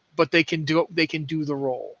 No, but they can do the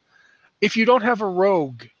role. If you don't have a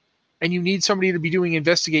rogue and you need somebody to be doing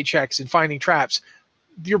investigate checks and finding traps,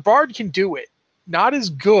 your bard can do it. Not as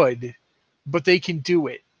good, but they can do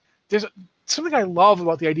it. There's something I love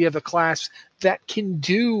about the idea of a class that can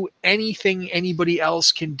do anything anybody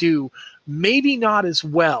else can do. Maybe not as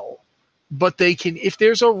well, but they can. If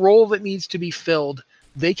there's a role that needs to be filled,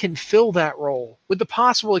 they can fill that role. With the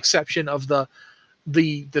possible exception of the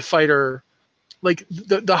fighter, like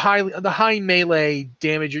the high melee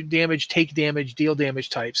damage, take damage, deal damage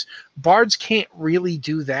types. Bards can't really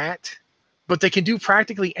do that, but they can do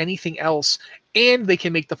practically anything else, and they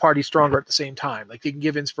can make the party stronger at the same time. Like they can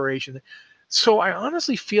give inspiration. So I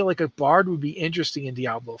honestly feel like a bard would be interesting in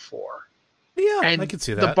Diablo 4. Yeah, and I can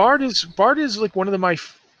see that. The bard is like one of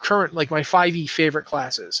current, like my 5e favorite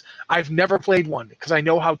classes. I've never played one because I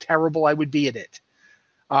know how terrible I would be at it.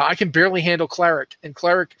 I can barely handle Cleric, and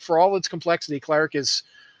Cleric, for all its complexity, Cleric is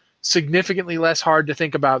significantly less hard to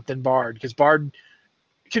think about than Bard, because Bard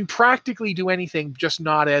can practically do anything, just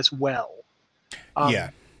not as well.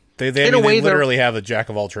 Yeah. They literally have a jack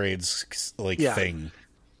of all trades thing.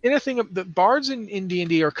 In a thing, the bards in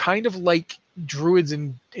D&D are kind of like druids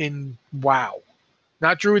in WoW,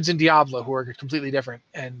 not druids in Diablo, who are completely different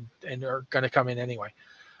and are going to come in anyway.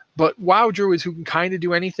 But WoW druids who can kind of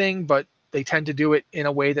do anything, but they tend to do it in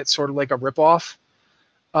a way that's sort of like a ripoff.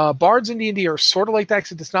 Bards in D&D are sort of like that,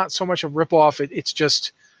 because it's not so much a ripoff. It's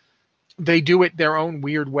just they do it their own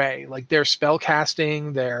weird way, like their spell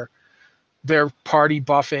casting, their party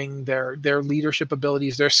buffing, their leadership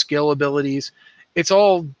abilities, their skill abilities. It's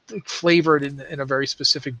all flavored in a very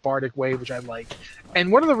specific bardic way, which I like.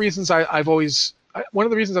 And one of the reasons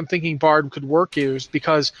I'm thinking Bard could work is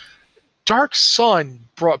because Dark Sun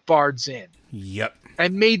brought bards in. Yep.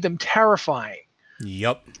 And made them terrifying.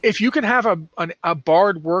 Yep. If you can have a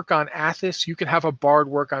bard work on Athos, you can have a bard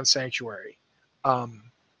work on Sanctuary.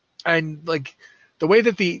 And like the way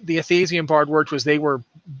that the Athasian bard worked was they were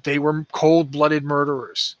cold-blooded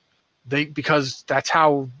murderers. Because that's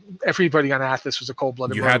how everybody on Athos was a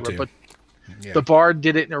cold-blooded murderer. But the bard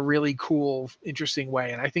did it in a really cool, interesting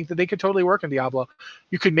way, and I think that they could totally work in Diablo.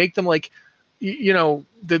 You could make them like,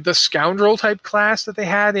 the scoundrel type class that they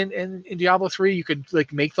had in Diablo 3. You could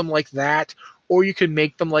like make them like that, or you could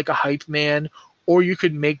make them like a hype man, or you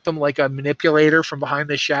could make them like a manipulator from behind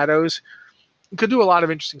the shadows. You could do a lot of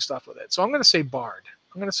interesting stuff with it. So I'm going to say bard.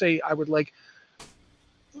 I'm going to say I would like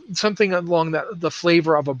something along the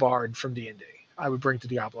flavor of a bard from D&D. I would bring to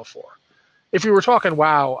Diablo 4. If we were talking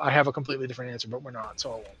WoW, I have a completely different answer, but we're not,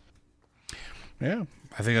 so I won't. Yeah,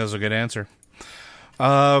 I think that was a good answer.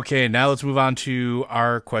 Okay, now let's move on to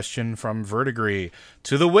our question from Verdigree.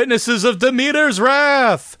 To the witnesses of Demeter's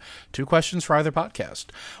Wrath! 2 questions for either podcast.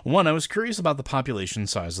 1, I was curious about the population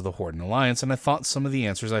size of the Horde and Alliance, and I thought some of the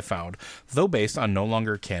answers I found, though based on no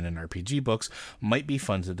longer canon RPG books, might be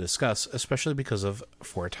fun to discuss, especially because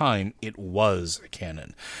for a time, it was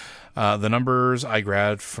canon. The numbers I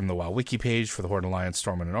grabbed from the WoW wiki page for the Horde Alliance,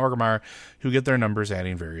 Stormwind, and Orgrimmar, who get their numbers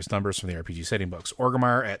adding various numbers from the RPG setting books.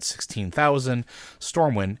 Orgrimmar at 16,000,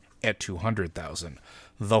 Stormwind at 200,000,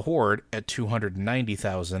 the Horde at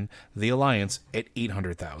 290,000, the Alliance at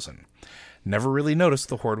 800,000. Never really noticed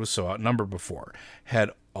the Horde was so outnumbered before.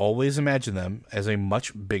 Had always imagined them as a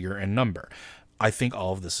much bigger in number. I think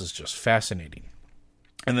all of this is just fascinating.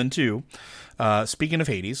 And then 2, speaking of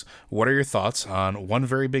Hades, what are your thoughts on one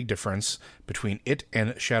very big difference between it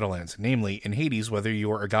and Shadowlands? Namely, in Hades, whether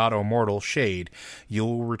you are a god or mortal shade,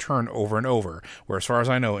 you'll return over and over, where as far as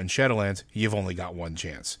I know, in Shadowlands, you've only got one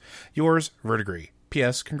chance. Yours, Verdigree.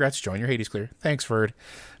 P.S. Congrats, Join your Hades clear. Thanks, Verd.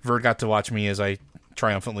 Verd got to watch me as I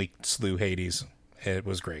triumphantly slew Hades. It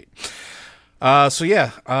was great.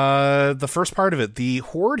 The first part of it, the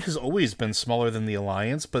Horde has always been smaller than the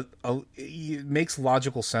Alliance, but it makes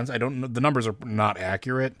logical sense. I don't know, the numbers are not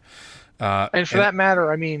accurate. And for that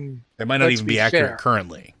matter, I mean, it might not even be accurate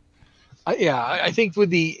currently. I think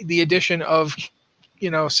with the addition of,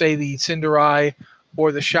 say the Cinderai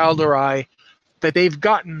or the Shalderai, that they've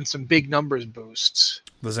gotten some big numbers boosts.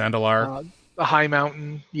 The Zandalar. The High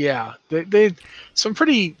Mountain. Yeah. They some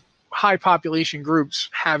pretty high population groups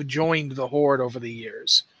have joined the Horde over the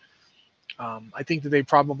years. I think that they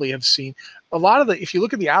probably have seen a lot of if you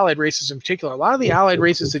look at the allied races in particular, a lot of the allied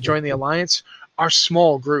races that join the Alliance are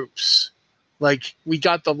small groups. Like we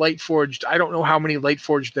got the Lightforged. I don't know how many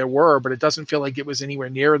Lightforged there were, but it doesn't feel like it was anywhere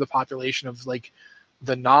near the population of like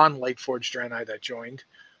the non-Lightforged Draenei that joined.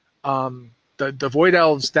 The Void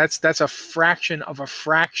Elves, that's a fraction of a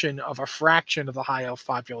fraction of a fraction of the High Elf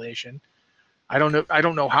population. I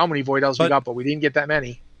don't know how many Void Elves we got, but we didn't get that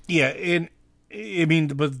many. Yeah,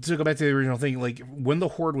 but to go back to the original thing, like when the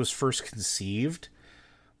Horde was first conceived,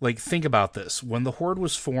 like think about this. When the Horde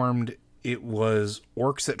was formed, it was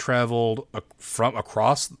orcs that traveled from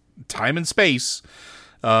across time and space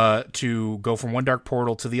to go from one dark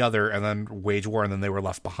portal to the other and then wage war, and then they were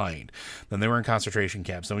left behind. Then they were in concentration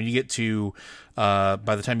camps. Then when you get to,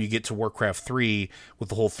 by the time you get to Warcraft 3 with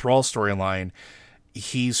the whole Thrall storyline,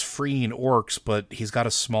 he's freeing orcs, but he's got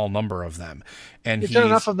a small number of them. And he's done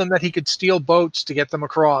enough of them that he could steal boats to get them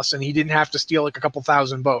across, and he didn't have to steal like a couple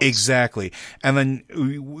thousand boats. Exactly. And then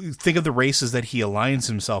think of the races that he aligns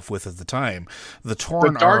himself with at the time. The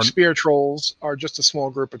Tauren, the Darkspear trolls are just a small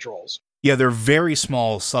group of trolls. Yeah, they're a very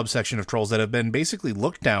small subsection of trolls that have been basically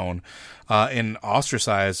looked down and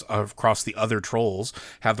ostracized across the other trolls,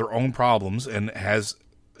 have their own problems, and has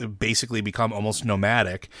basically become almost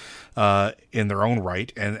nomadic in their own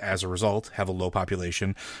right, and as a result have a low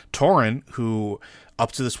population. Tauren, who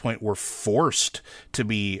up to this point were forced to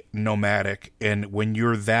be nomadic, and when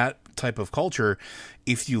you're that type of culture,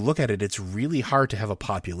 if you look at it, it's really hard to have a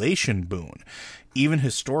population boon. Even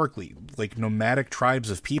historically, like nomadic tribes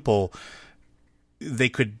of people, they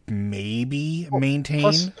could maybe maintain.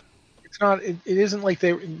 Plus, it's not. It isn't like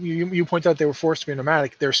you point out they were forced to be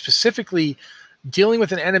nomadic. They're specifically dealing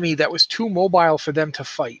with an enemy that was too mobile for them to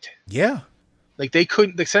fight. Yeah. Like they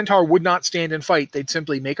couldn't. The Centaur would not stand and fight. They'd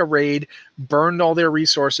simply make a raid, burn all their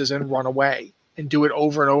resources, and run away, and do it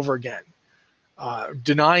over and over again,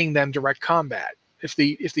 denying them direct combat. If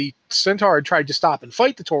the Centaur had tried to stop and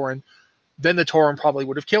fight the Tauren, then the Tauren probably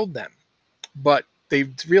would have killed them. But they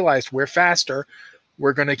realized we're faster.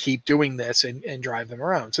 We're going to keep doing this and drive them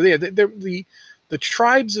around. So the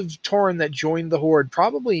tribes of Tauren that joined the Horde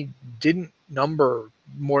probably didn't number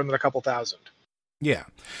more than a couple thousand. Yeah.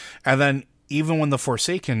 And then even when the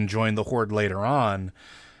Forsaken joined the Horde later on,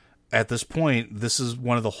 at this point, this is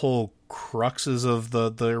one of the whole cruxes of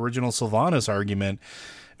the original Sylvanas argument.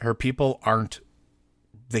 Her people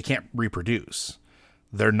they can't reproduce.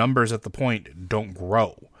 Their numbers at the point don't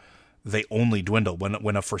grow. They only dwindle.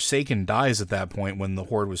 When a Forsaken dies at that point, when the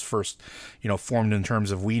Horde was first, formed in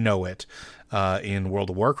terms of we know it in World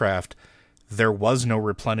of Warcraft, there was no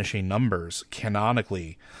replenishing numbers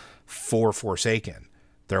canonically for Forsaken.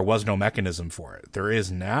 There was no mechanism for it. There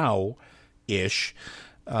is now-ish,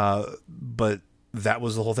 but that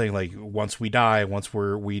was the whole thing. Like, once we die, once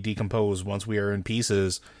we decompose, once we are in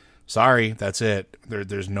pieces, sorry, that's it.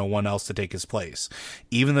 There's no one else to take his place.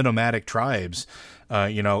 Even the nomadic tribes,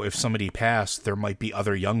 if somebody passed, there might be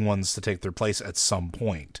other young ones to take their place at some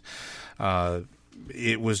point.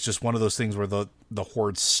 It was just one of those things where the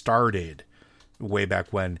Horde started way back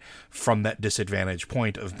when from that disadvantage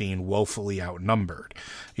point of being woefully outnumbered.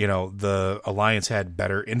 The Alliance had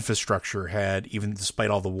better infrastructure, even despite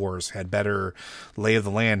all the wars, had better lay of the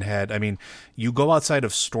land, you go outside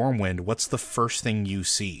of Stormwind, what's the first thing you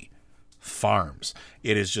see? Farms.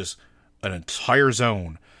 It is just an entire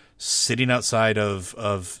zone sitting outside of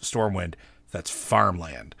Stormwind that's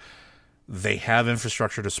farmland. They have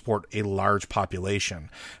infrastructure to support a large population.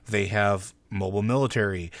 They have mobile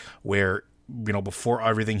military where, before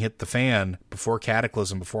everything hit the fan, before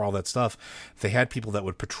Cataclysm, before all that stuff, they had people that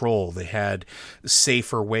would patrol. They had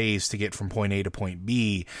safer ways to get from point A to point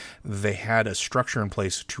B. They had a structure in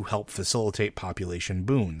place to help facilitate population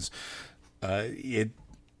boons.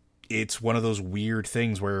 It's one of those weird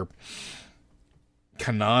things where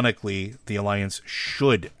canonically the Alliance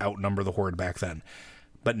should outnumber the Horde back then,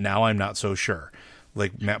 but now I'm not so sure.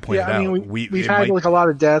 Like Matt pointed out, we've had a lot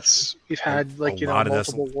of deaths. We've had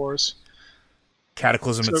multiple wars.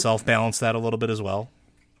 Cataclysm itself balanced that a little bit as well.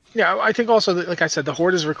 Yeah, I think also that, like I said, the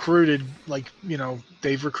Horde has recruited,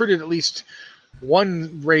 they've recruited at least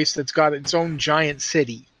one race that's got its own giant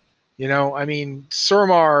city.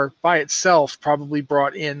 Suramar by itself probably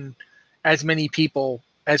brought in as many people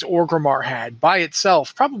as Orgrimmar had by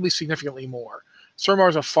itself, probably significantly more. Suramar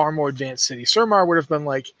is a far more advanced city. Suramar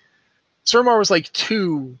was like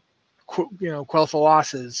two,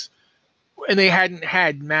 Quel'Thalases, and they hadn't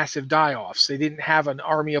had massive die-offs. They didn't have an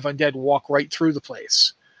army of undead walk right through the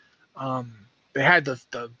place. They had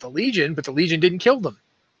the Legion, but the Legion didn't kill them.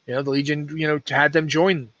 The Legion, had them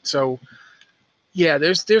join. So, yeah,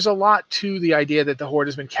 there's a lot to the idea that the Horde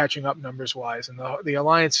has been catching up numbers-wise, and the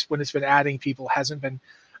Alliance, when it's been adding people, hasn't been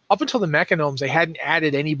up until the Mechanomes. They hadn't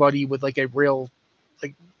added anybody with like a real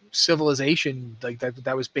civilization like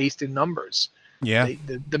that was based in numbers. Yeah,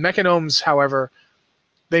 the Mechanomes, however,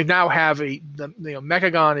 they now have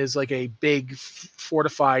Mechagon is like a big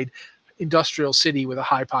fortified industrial city with a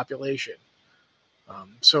high population.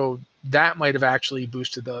 So that might have actually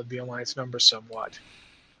boosted the Alliance numbers somewhat.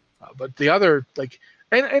 But the other,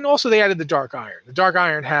 and also they added the Dark Iron. The Dark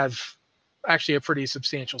Iron have actually a pretty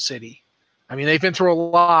substantial city. They've been through a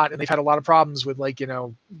lot, and they've had a lot of problems with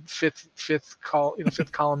fifth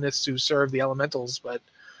columnists who serve the elementals. But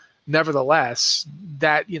nevertheless,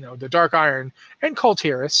 that the Dark Iron and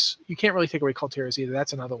Kultiris, you can't really take away Kultiris either.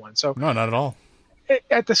 That's another one. So no, not at all.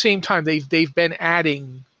 At the same time, they've been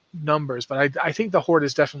adding numbers, but I think the Horde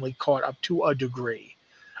has definitely caught up to a degree.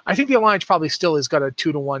 I think the Alliance probably still has got a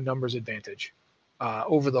 2-to-1 numbers advantage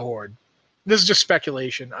over the Horde. This is just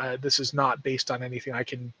speculation. This is not based on anything I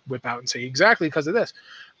can whip out and say exactly because of this.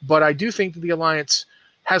 But I do think that the Alliance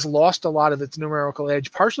has lost a lot of its numerical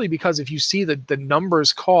edge, partially because if you see the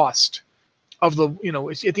numbers cost of the,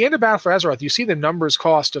 at the end of Battle for Azeroth, you see the numbers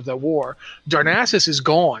cost of the war. Darnassus is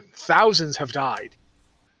gone. Thousands have died.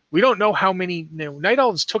 We don't know how many. Night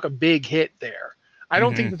Elves took a big hit there. I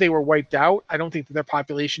don't think that they were wiped out. I don't think that their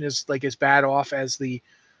population is like as bad off as the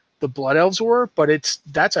Blood Elves were, but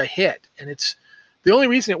that's a hit, and it's the only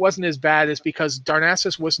reason it wasn't as bad is because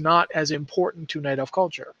Darnassus was not as important to Night Elf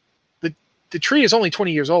culture. The tree is only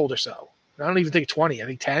 20 years old or so. I don't even think 20. I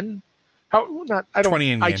think 10. How not? I don't.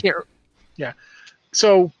 20 in I game. can't. Yeah.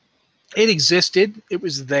 So it existed. It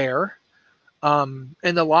was there, and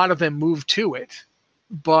a lot of them moved to it,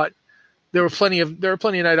 but there were plenty of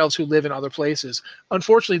Night Elves who live in other places.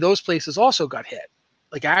 Unfortunately, those places also got hit.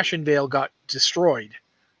 Like Ashenvale got destroyed.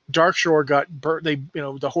 Darkshore got burnt.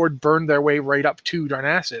 The Horde burned their way right up to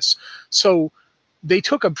Darnassus. So they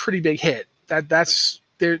took a pretty big hit. That's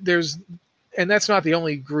not the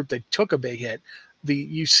only group that took a big hit.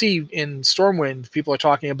 You see in Stormwind, people are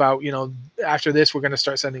talking about, after this, we're going to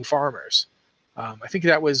start sending farmers. I think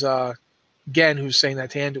that was Gen who's saying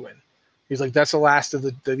that to Anduin. He's like, that's the last of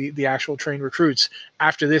the actual trained recruits.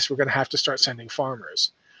 After this, we're going to have to start sending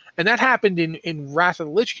farmers. And that happened in Wrath of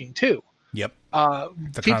the Lich King, too. Yep.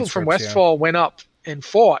 People from Westfall went up and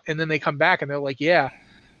fought, and then they come back, and they're like, yeah,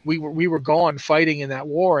 we were gone fighting in that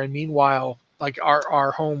war, and meanwhile, like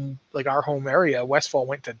our home area, Westfall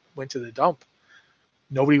went to the dump.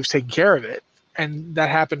 Nobody was taking care of it, and that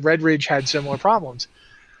happened. Red Ridge had similar problems.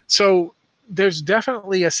 So there's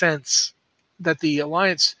definitely a sense that the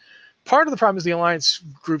Alliance, part of the problem is the Alliance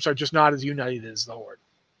groups are just not as united as the Horde.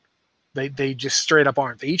 They just straight up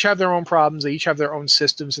aren't. They each have their own problems. They each have their own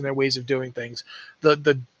systems and their ways of doing things.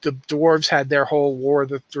 The dwarves had their whole War of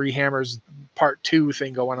the Three Hammers Part 2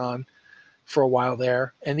 thing going on for a while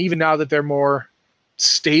there. And even now that they're more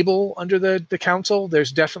stable under the council,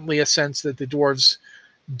 there's definitely a sense that the dwarves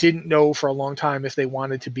didn't know for a long time if they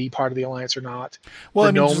wanted to be part of the Alliance or not. Well,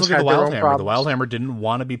 the just look at the Wildhammer. The problems. Wildhammer didn't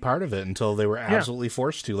want to be part of it until they were absolutely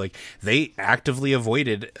forced to. Like, they actively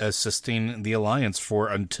avoided assisting the Alliance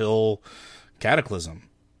until Cataclysm.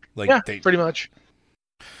 Pretty much.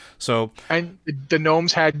 So, and the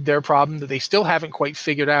gnomes had their problem that they still haven't quite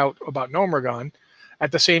figured out about Gnomeregan.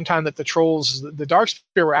 At the same time that the trolls, the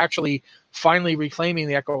Darkspear, were actually finally reclaiming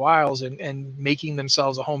the Echo Isles and making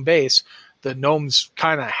themselves a home base. The gnomes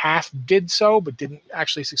kind of half did so, but didn't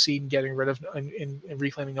actually succeed in getting rid of in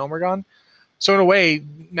reclaiming Gnomeregan. So in a way,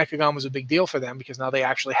 Mechagon was a big deal for them because now they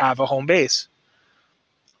actually have a home base.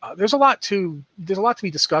 There's a lot to be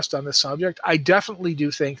discussed on this subject. I definitely do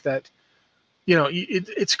think that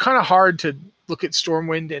it's kind of hard to look at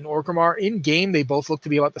Stormwind and Orgrimmar in game. They both look to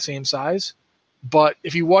be about the same size, but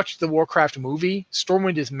if you watch the Warcraft movie,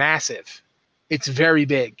 Stormwind is massive. It's very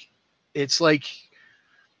big. It's like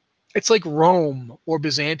Rome or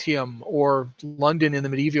Byzantium or London in the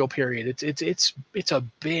medieval period. It's a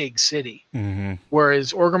big city. Mm-hmm.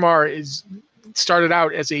 Whereas Orgrimmar started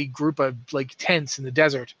out as a group of like tents in the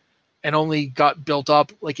desert and only got built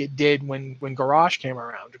up like it did when Garrosh came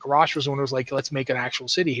around. Garrosh was the one who was like, let's make an actual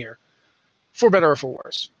city here, for better or for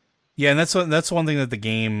worse. Yeah, and that's one thing that the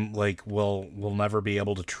game will never be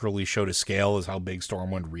able to truly show to scale is how big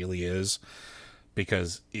Stormwind really is,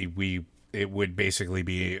 because it would basically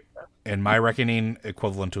be, in my reckoning,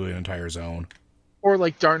 equivalent to an entire zone. Or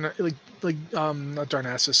not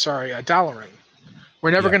Darnassus, sorry, Dalaran. We're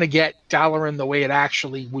never going to get Dalaran the way it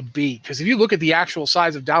actually would be, because if you look at the actual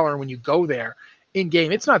size of Dalaran when you go there in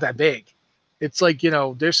game, it's not that big. It's like,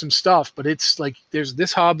 there's some stuff, but it's like there's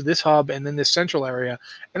this hub, and then this central area,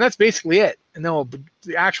 and that's basically it. And no, but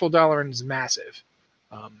the actual Dalaran is massive.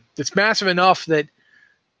 It's massive enough that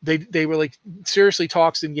they were like seriously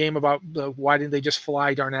talks in game about why didn't they just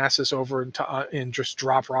fly Darnassus over and just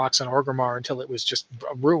drop rocks on Orgrimmar until it was just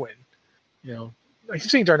a ruin. I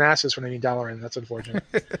keep saying Darnassus when I mean Dalaran. That's unfortunate.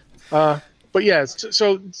 But yeah,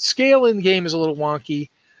 so scale in the game is a little wonky.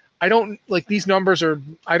 I don't like these numbers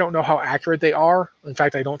I don't know how accurate they are. In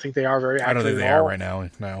fact, I don't think they are very accurate. I don't think they are right now.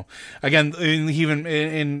 No. Again,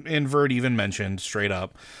 even Vert even mentioned straight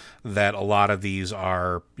up that a lot of these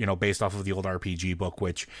are, based off of the old RPG book,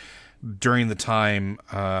 which during the time,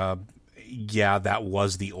 that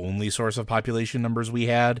was the only source of population numbers we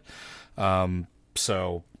had.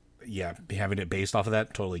 So yeah, having it based off of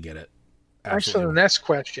that, totally get it. Absolutely. Actually, the next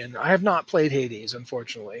question. I have not played Hades,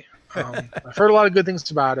 unfortunately. I've heard a lot of good things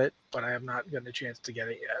about it, but I have not gotten a chance to get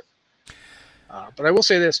it yet. But I will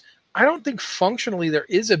say this. I don't think functionally there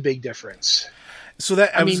is a big difference. So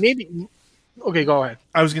that maybe. Okay, go ahead.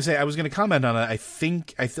 I was going to comment on it.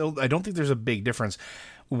 I don't think there's a big difference.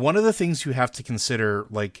 One of the things you have to consider,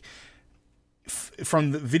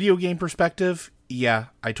 from the video game perspective, yeah,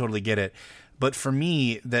 I totally get it. But for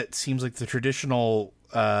me, that seems like the traditional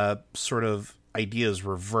sort of idea is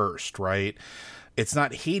reversed, right? It's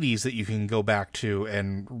not Hades that you can go back to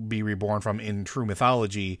and be reborn from in true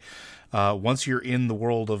mythology. Once you're in the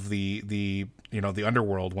world of the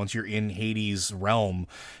underworld, once you're in Hades' realm,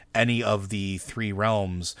 any of the three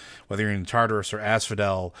realms, whether you're in Tartarus or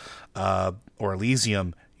Asphodel or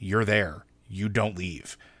Elysium, you're there. You don't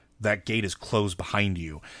leave. That gate is closed behind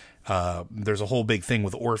you. There's a whole big thing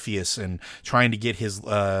with Orpheus and trying to get his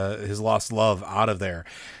lost love out of there,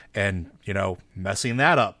 and messing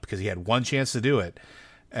that up because he had one chance to do it,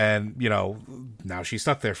 and now she's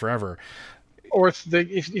stuck there forever. Or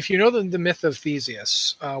if you know the myth of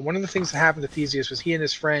Theseus, one of the things that happened to Theseus was he and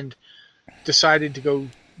his friend decided to go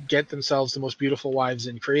get themselves the most beautiful wives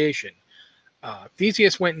in creation.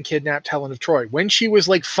 Theseus went and kidnapped Helen of Troy when she was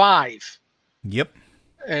like 5. Yep.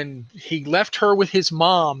 And he left her with his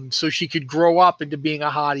mom so she could grow up into being a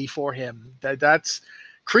hottie for him. That's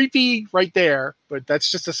creepy right there, but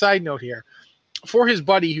that's just a side note here. For his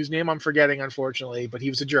buddy, whose name I'm forgetting, unfortunately, but he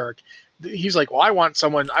was a jerk, he's like, well, I want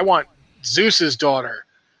Zeus's daughter.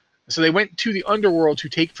 So they went to the underworld to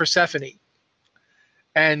take Persephone.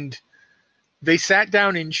 And they sat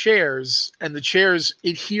down in chairs, and the chairs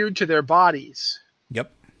adhered to their bodies.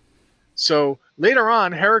 Yep. So later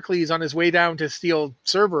on, Heracles, on his way down to steal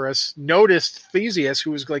Cerberus, noticed Theseus,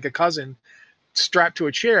 who was like a cousin, strapped to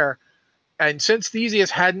a chair. And since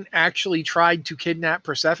Theseus hadn't actually tried to kidnap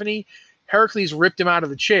Persephone, Heracles ripped him out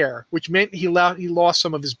of the chair, which meant he lost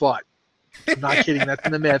some of his butt. I'm not kidding. That's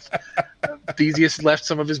in the myth. Theseus left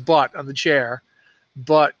some of his butt on the chair,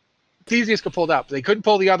 but Theseus could pull it out. But they couldn't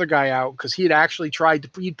pull the other guy out because he had actually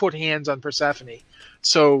he'd put hands on Persephone.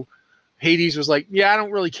 So Hades was like, yeah, I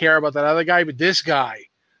don't really care about that other guy, but this guy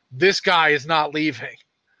is not leaving.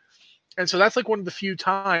 And so that's like one of the few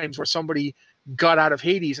times where somebody got out of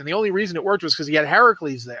Hades. And the only reason it worked was because he had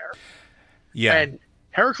Heracles there. Yeah. And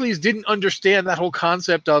Heracles didn't understand that whole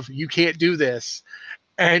concept of you can't do this,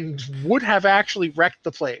 and would have actually wrecked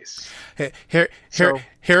the place.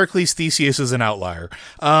 Heracles Theseus is an outlier.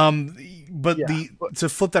 But to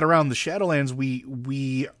flip that around, the Shadowlands,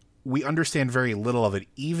 we understand very little of it,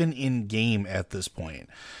 even in game at this point.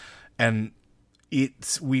 And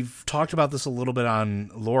we've talked about this a little bit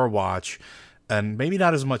on Lore Watch, and maybe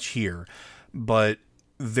not as much here, but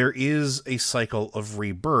there is a cycle of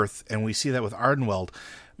rebirth, and we see that with Ardenweld,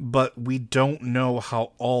 but we don't know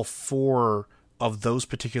how all 4 of those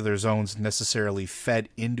particular zones necessarily fed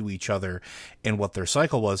into each other and what their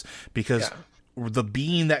cycle was, because the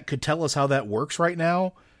being that could tell us how that works right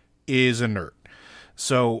now is a nerd.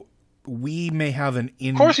 So we may have Of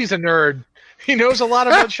course he's a nerd. He knows a lot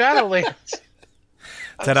about Shadowlands.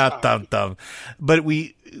 Ta-da-dum-dum. But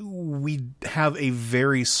we have a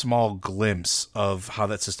very small glimpse of how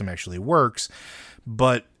that system actually works.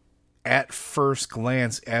 But at first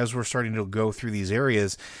glance, as we're starting to go through these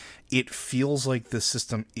areas, it feels like the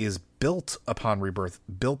system is built upon rebirth,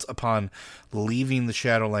 built upon leaving the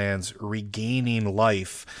Shadowlands, regaining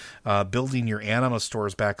life, building your anima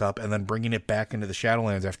stores back up, and then bringing it back into the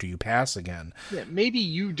Shadowlands after you pass again. Yeah, maybe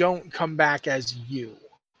you don't come back as you.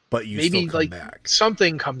 But you maybe still come back.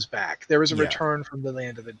 Something comes back. There is a return from the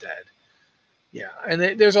land of the dead. Yeah, and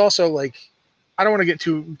there's also I don't want to get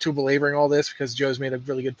too belaboring all this because Joe's made a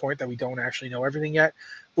really good point that we don't actually know everything yet.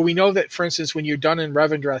 But we know that, for instance, when you're done in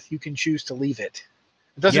Revendreth, you can choose to leave it.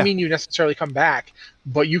 It doesn't mean you necessarily come back,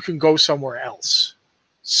 but you can go somewhere else.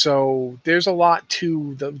 So there's a lot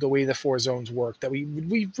to the way the 4 zones work that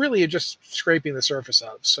we really are just scraping the surface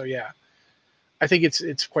of. So yeah, I think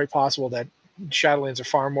it's quite possible that Shadowlands are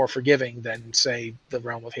far more forgiving than, say, the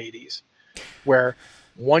realm of Hades, where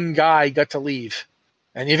one guy got to leave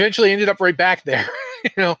and he eventually ended up right back there.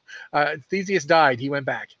 Theseus died. He went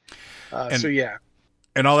back. So yeah.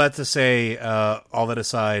 And all that to say, all that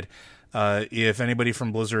aside, if anybody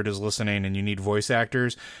from Blizzard is listening and you need voice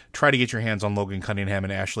actors, try to get your hands on Logan Cunningham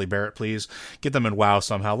and Ashley Barrett, please. Get them in WoW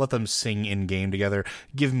somehow. Let them sing in-game together.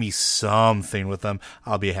 Give me something with them.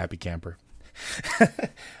 I'll be a happy camper.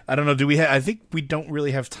 I don't know. I think we don't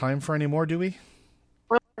really have time for any more, do we?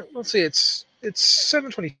 Well, let's see. It's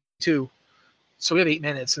 7:22. So we have 8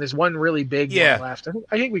 minutes, and there's one really big one left.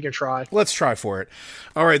 I think we can try. Let's try for it.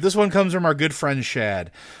 All right, this one comes from our good friend Shad.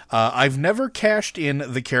 I've never cashed in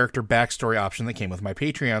the character backstory option that came with my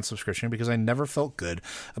Patreon subscription because I never felt good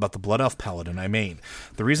about the Blood Elf Paladin I main.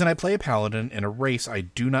 The reason I play a Paladin in a race I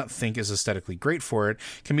do not think is aesthetically great for it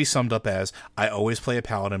can be summed up as, I always play a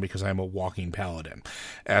Paladin because I am a walking Paladin.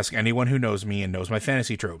 Ask anyone who knows me and knows my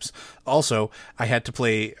fantasy tropes. Also, I had to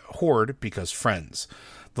play Horde because friends.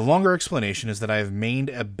 The longer explanation is that I have mained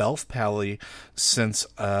a Belf Pally since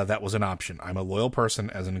that was an option. I'm a loyal person.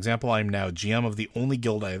 As an example, I'm now GM of the only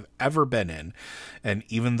guild I've ever been in, and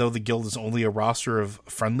even though the guild is only a roster of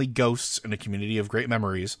friendly ghosts and a community of great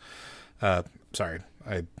memories,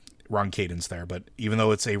 wrong cadence there, but even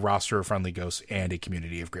though it's a roster of friendly ghosts and a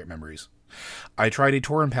community of great memories. I tried a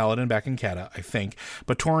Tauren Paladin back in Cata, I think,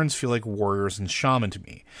 but Taurens feel like warriors and shaman to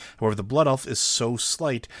me. However, the Blood Elf is so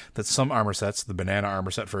slight that some armor sets, the banana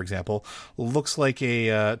armor set for example, looks like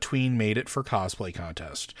a tween made it for cosplay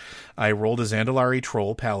contest. I rolled a Zandalari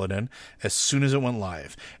Troll Paladin as soon as it went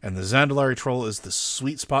live, and the Zandalari Troll is the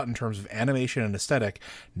sweet spot in terms of animation and aesthetic,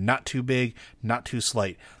 not too big, not too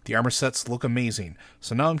slight. The armor sets look amazing,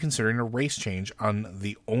 so now I'm considering a race change on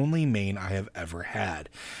the only main I have ever had.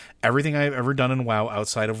 Everything I have ever done in WoW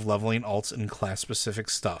outside of leveling alts and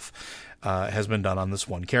class-specific stuff has been done on this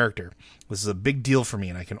one character. This is a big deal for me,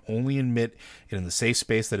 and I can only admit it in the safe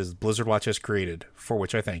space that is Blizzard Watch has created, for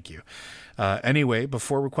which I thank you. Anyway,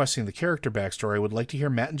 before requesting the character backstory, I would like to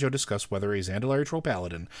hear Matt and Joe discuss whether a Zandalari Troll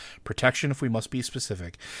Paladin, protection if we must be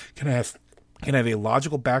specific, can have a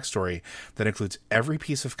logical backstory that includes every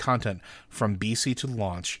piece of content from BC to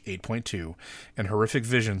launch 8.2 and horrific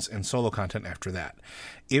visions and solo content after that.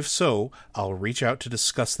 If so, I'll reach out to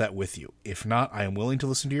discuss that with you. If not, I am willing to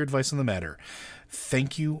listen to your advice on the matter.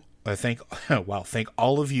 Thank you. Thank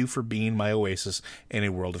all of you for being my oasis in a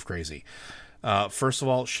world of crazy. First of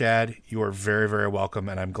all, Shad, you are very, very welcome,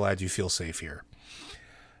 and I'm glad you feel safe here.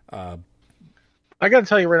 I got to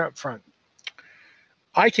tell you right up front,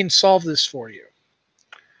 I can solve this for you,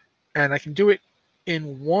 and I can do it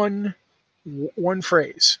in one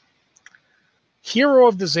phrase. Hero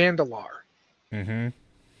of the Zandalar,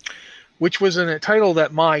 which was a title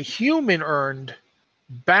that my human earned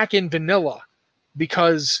back in vanilla,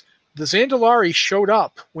 because the Zandalari showed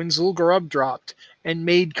up when Zul'Gurub dropped and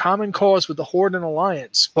made common cause with the Horde and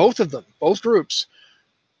Alliance, both of them, both groups,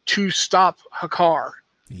 to stop Hakkar.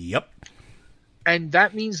 Yep. And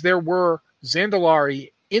that means there were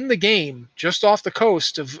Zandalari in the game just off the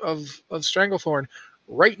coast of Stranglethorn,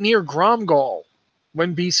 right near Gromgal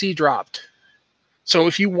when BC dropped. So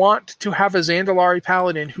if you want to have a Zandalari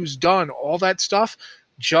Paladin who's done all that stuff,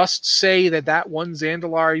 just say that one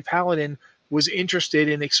Zandalari Paladin was interested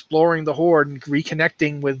in exploring the Horde and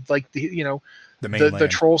reconnecting with the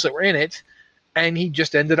trolls that were in it, and he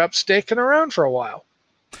just ended up sticking around for a while.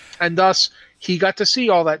 And thus he got to see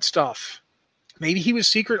all that stuff. Maybe he was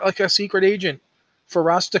a secret agent for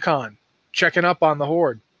Rastakhan, checking up on the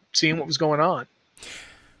Horde, seeing what was going on.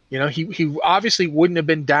 He obviously wouldn't have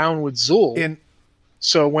been down with Zul.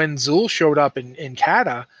 So when Zul showed up in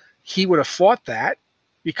Cata, he would have fought that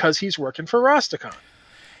because he's working for Rastakhan.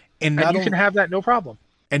 And you can have that no problem.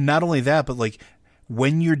 And not only that, but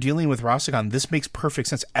when you're dealing with Rastakhan, this makes perfect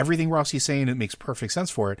sense. Everything Rossi's saying, it makes perfect sense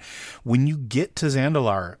for it. When you get to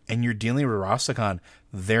Zandalar and you're dealing with Rastakhan,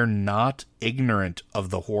 they're not ignorant of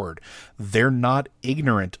the Horde. They're not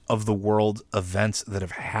ignorant of the world events that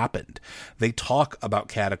have happened. They talk about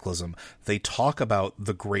Cataclysm. They talk about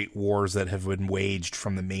the great wars that have been waged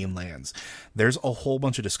from the mainlands. There's a whole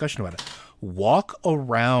bunch of discussion about it. Walk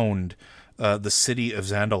around the city of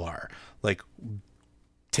Zandalar.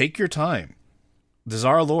 Take your time.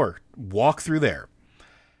 Dazara Lore, walk through there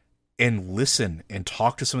and listen and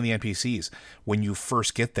talk to some of the NPCs when you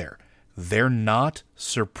first get there. They're not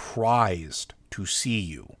surprised to see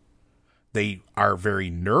you. They are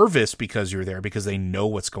very nervous because you're there, because they know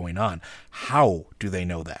what's going on. How do they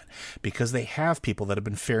know that? Because they have people that have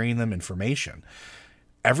been ferrying them information.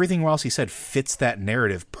 Everything Rossi said fits that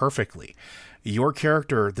narrative perfectly. Your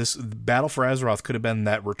character, this Battle for Azeroth could have been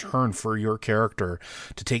that return for your character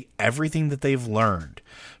to take everything that they've learned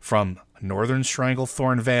from Northern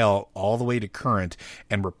Stranglethorn Vale all the way to current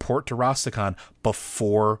and report to Rastakhan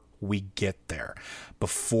before we get there,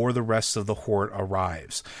 before the rest of the Horde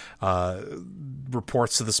arrives.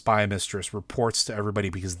 Reports to the Spy Mistress, reports to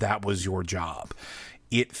everybody, because that was your job.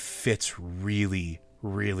 It fits really,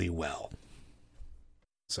 really well.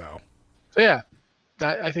 So yeah.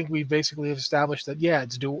 I think we basically have established that,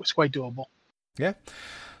 it's quite doable. Yeah.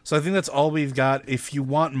 So I think that's all we've got. If you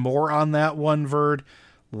want more on that one, Verd,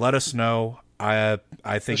 let us know. I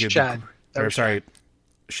think Shad.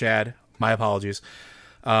 Shad. My apologies.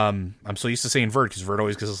 I'm so used to saying Verd because Verd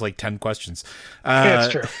always gives us 10 questions. Yeah,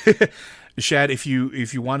 that's true. Shad, if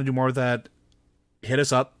you want to do more of that, hit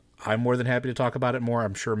us up. I'm more than happy to talk about it more.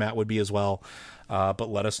 I'm sure Matt would be as well. But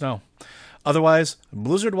let us know. Otherwise,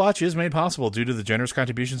 Blizzard Watch is made possible due to the generous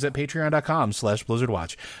contributions at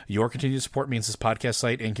patreon.com/BlizzardWatch. Your continued support means this podcast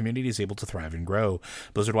site and community is able to thrive and grow.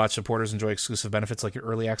 Blizzard Watch supporters enjoy exclusive benefits like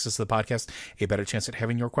early access to the podcast, a better chance at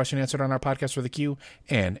having your question answered on our podcast for the queue,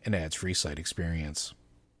 and an ads-free site experience.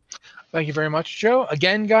 Thank you very much, Joe.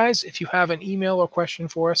 Again, guys, if you have an email or question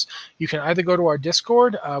for us, you can either go to our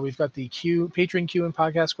Discord. We've got the Patreon Q and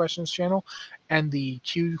Podcast Questions channel and the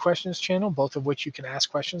Q Questions channel, both of which you can ask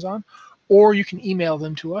questions on. Or you can email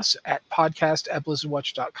them to us at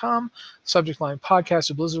podcast@blizzardwatch.com. Subject line podcast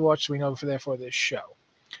of Blizzard Watch, so we know for this show.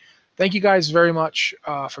 Thank you guys very much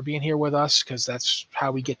for being here with us, because that's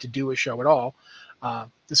how we get to do a show at all.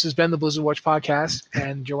 This has been the Blizzard Watch podcast,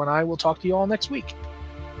 and Joe and I will talk to you all next week.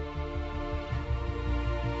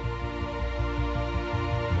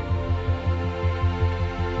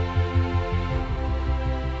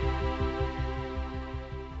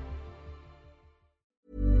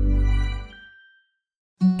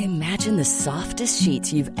 Imagine the softest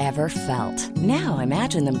sheets you've ever felt. Now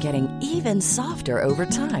imagine them getting even softer over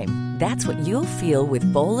time. That's what you'll feel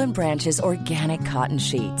with Boll & Branch's organic cotton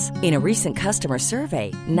sheets. In a recent customer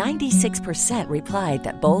survey, 96% replied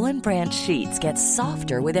that Boll & Branch sheets get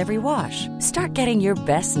softer with every wash. Start getting your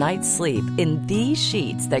best night's sleep in these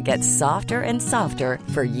sheets that get softer and softer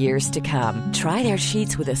for years to come. Try their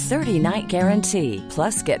sheets with a 30-night guarantee.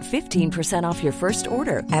 Plus, get 15% off your first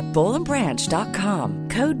order at bollandbranch.com.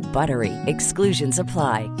 Code BUTTERY. Exclusions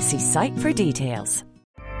apply. See site for details.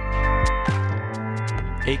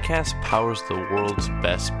 Acast powers the world's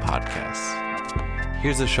best podcasts.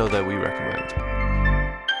 Here's a show that we recommend.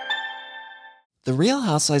 The Real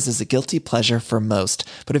Housewives is a guilty pleasure for most,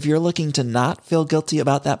 but if you're looking to not feel guilty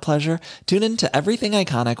about that pleasure, tune in to Everything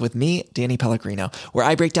Iconic with me, Danny Pellegrino, where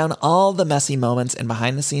I break down all the messy moments and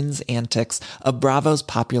behind-the-scenes antics of Bravo's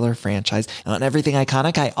popular franchise. And on Everything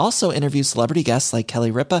Iconic, I also interview celebrity guests like Kelly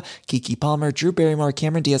Ripa, Keke Palmer, Drew Barrymore,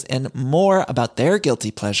 Cameron Diaz, and more about their guilty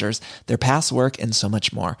pleasures, their past work, and so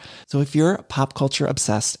much more. So if you're pop culture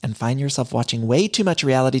obsessed and find yourself watching way too much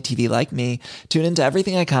reality TV like me, tune in to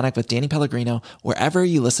Everything Iconic with Danny Pellegrino, wherever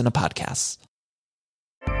you listen to podcasts.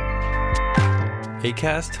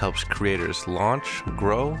 Acast helps creators launch,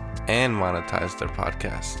 grow, and monetize their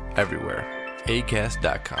podcasts everywhere.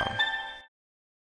 Acast.com.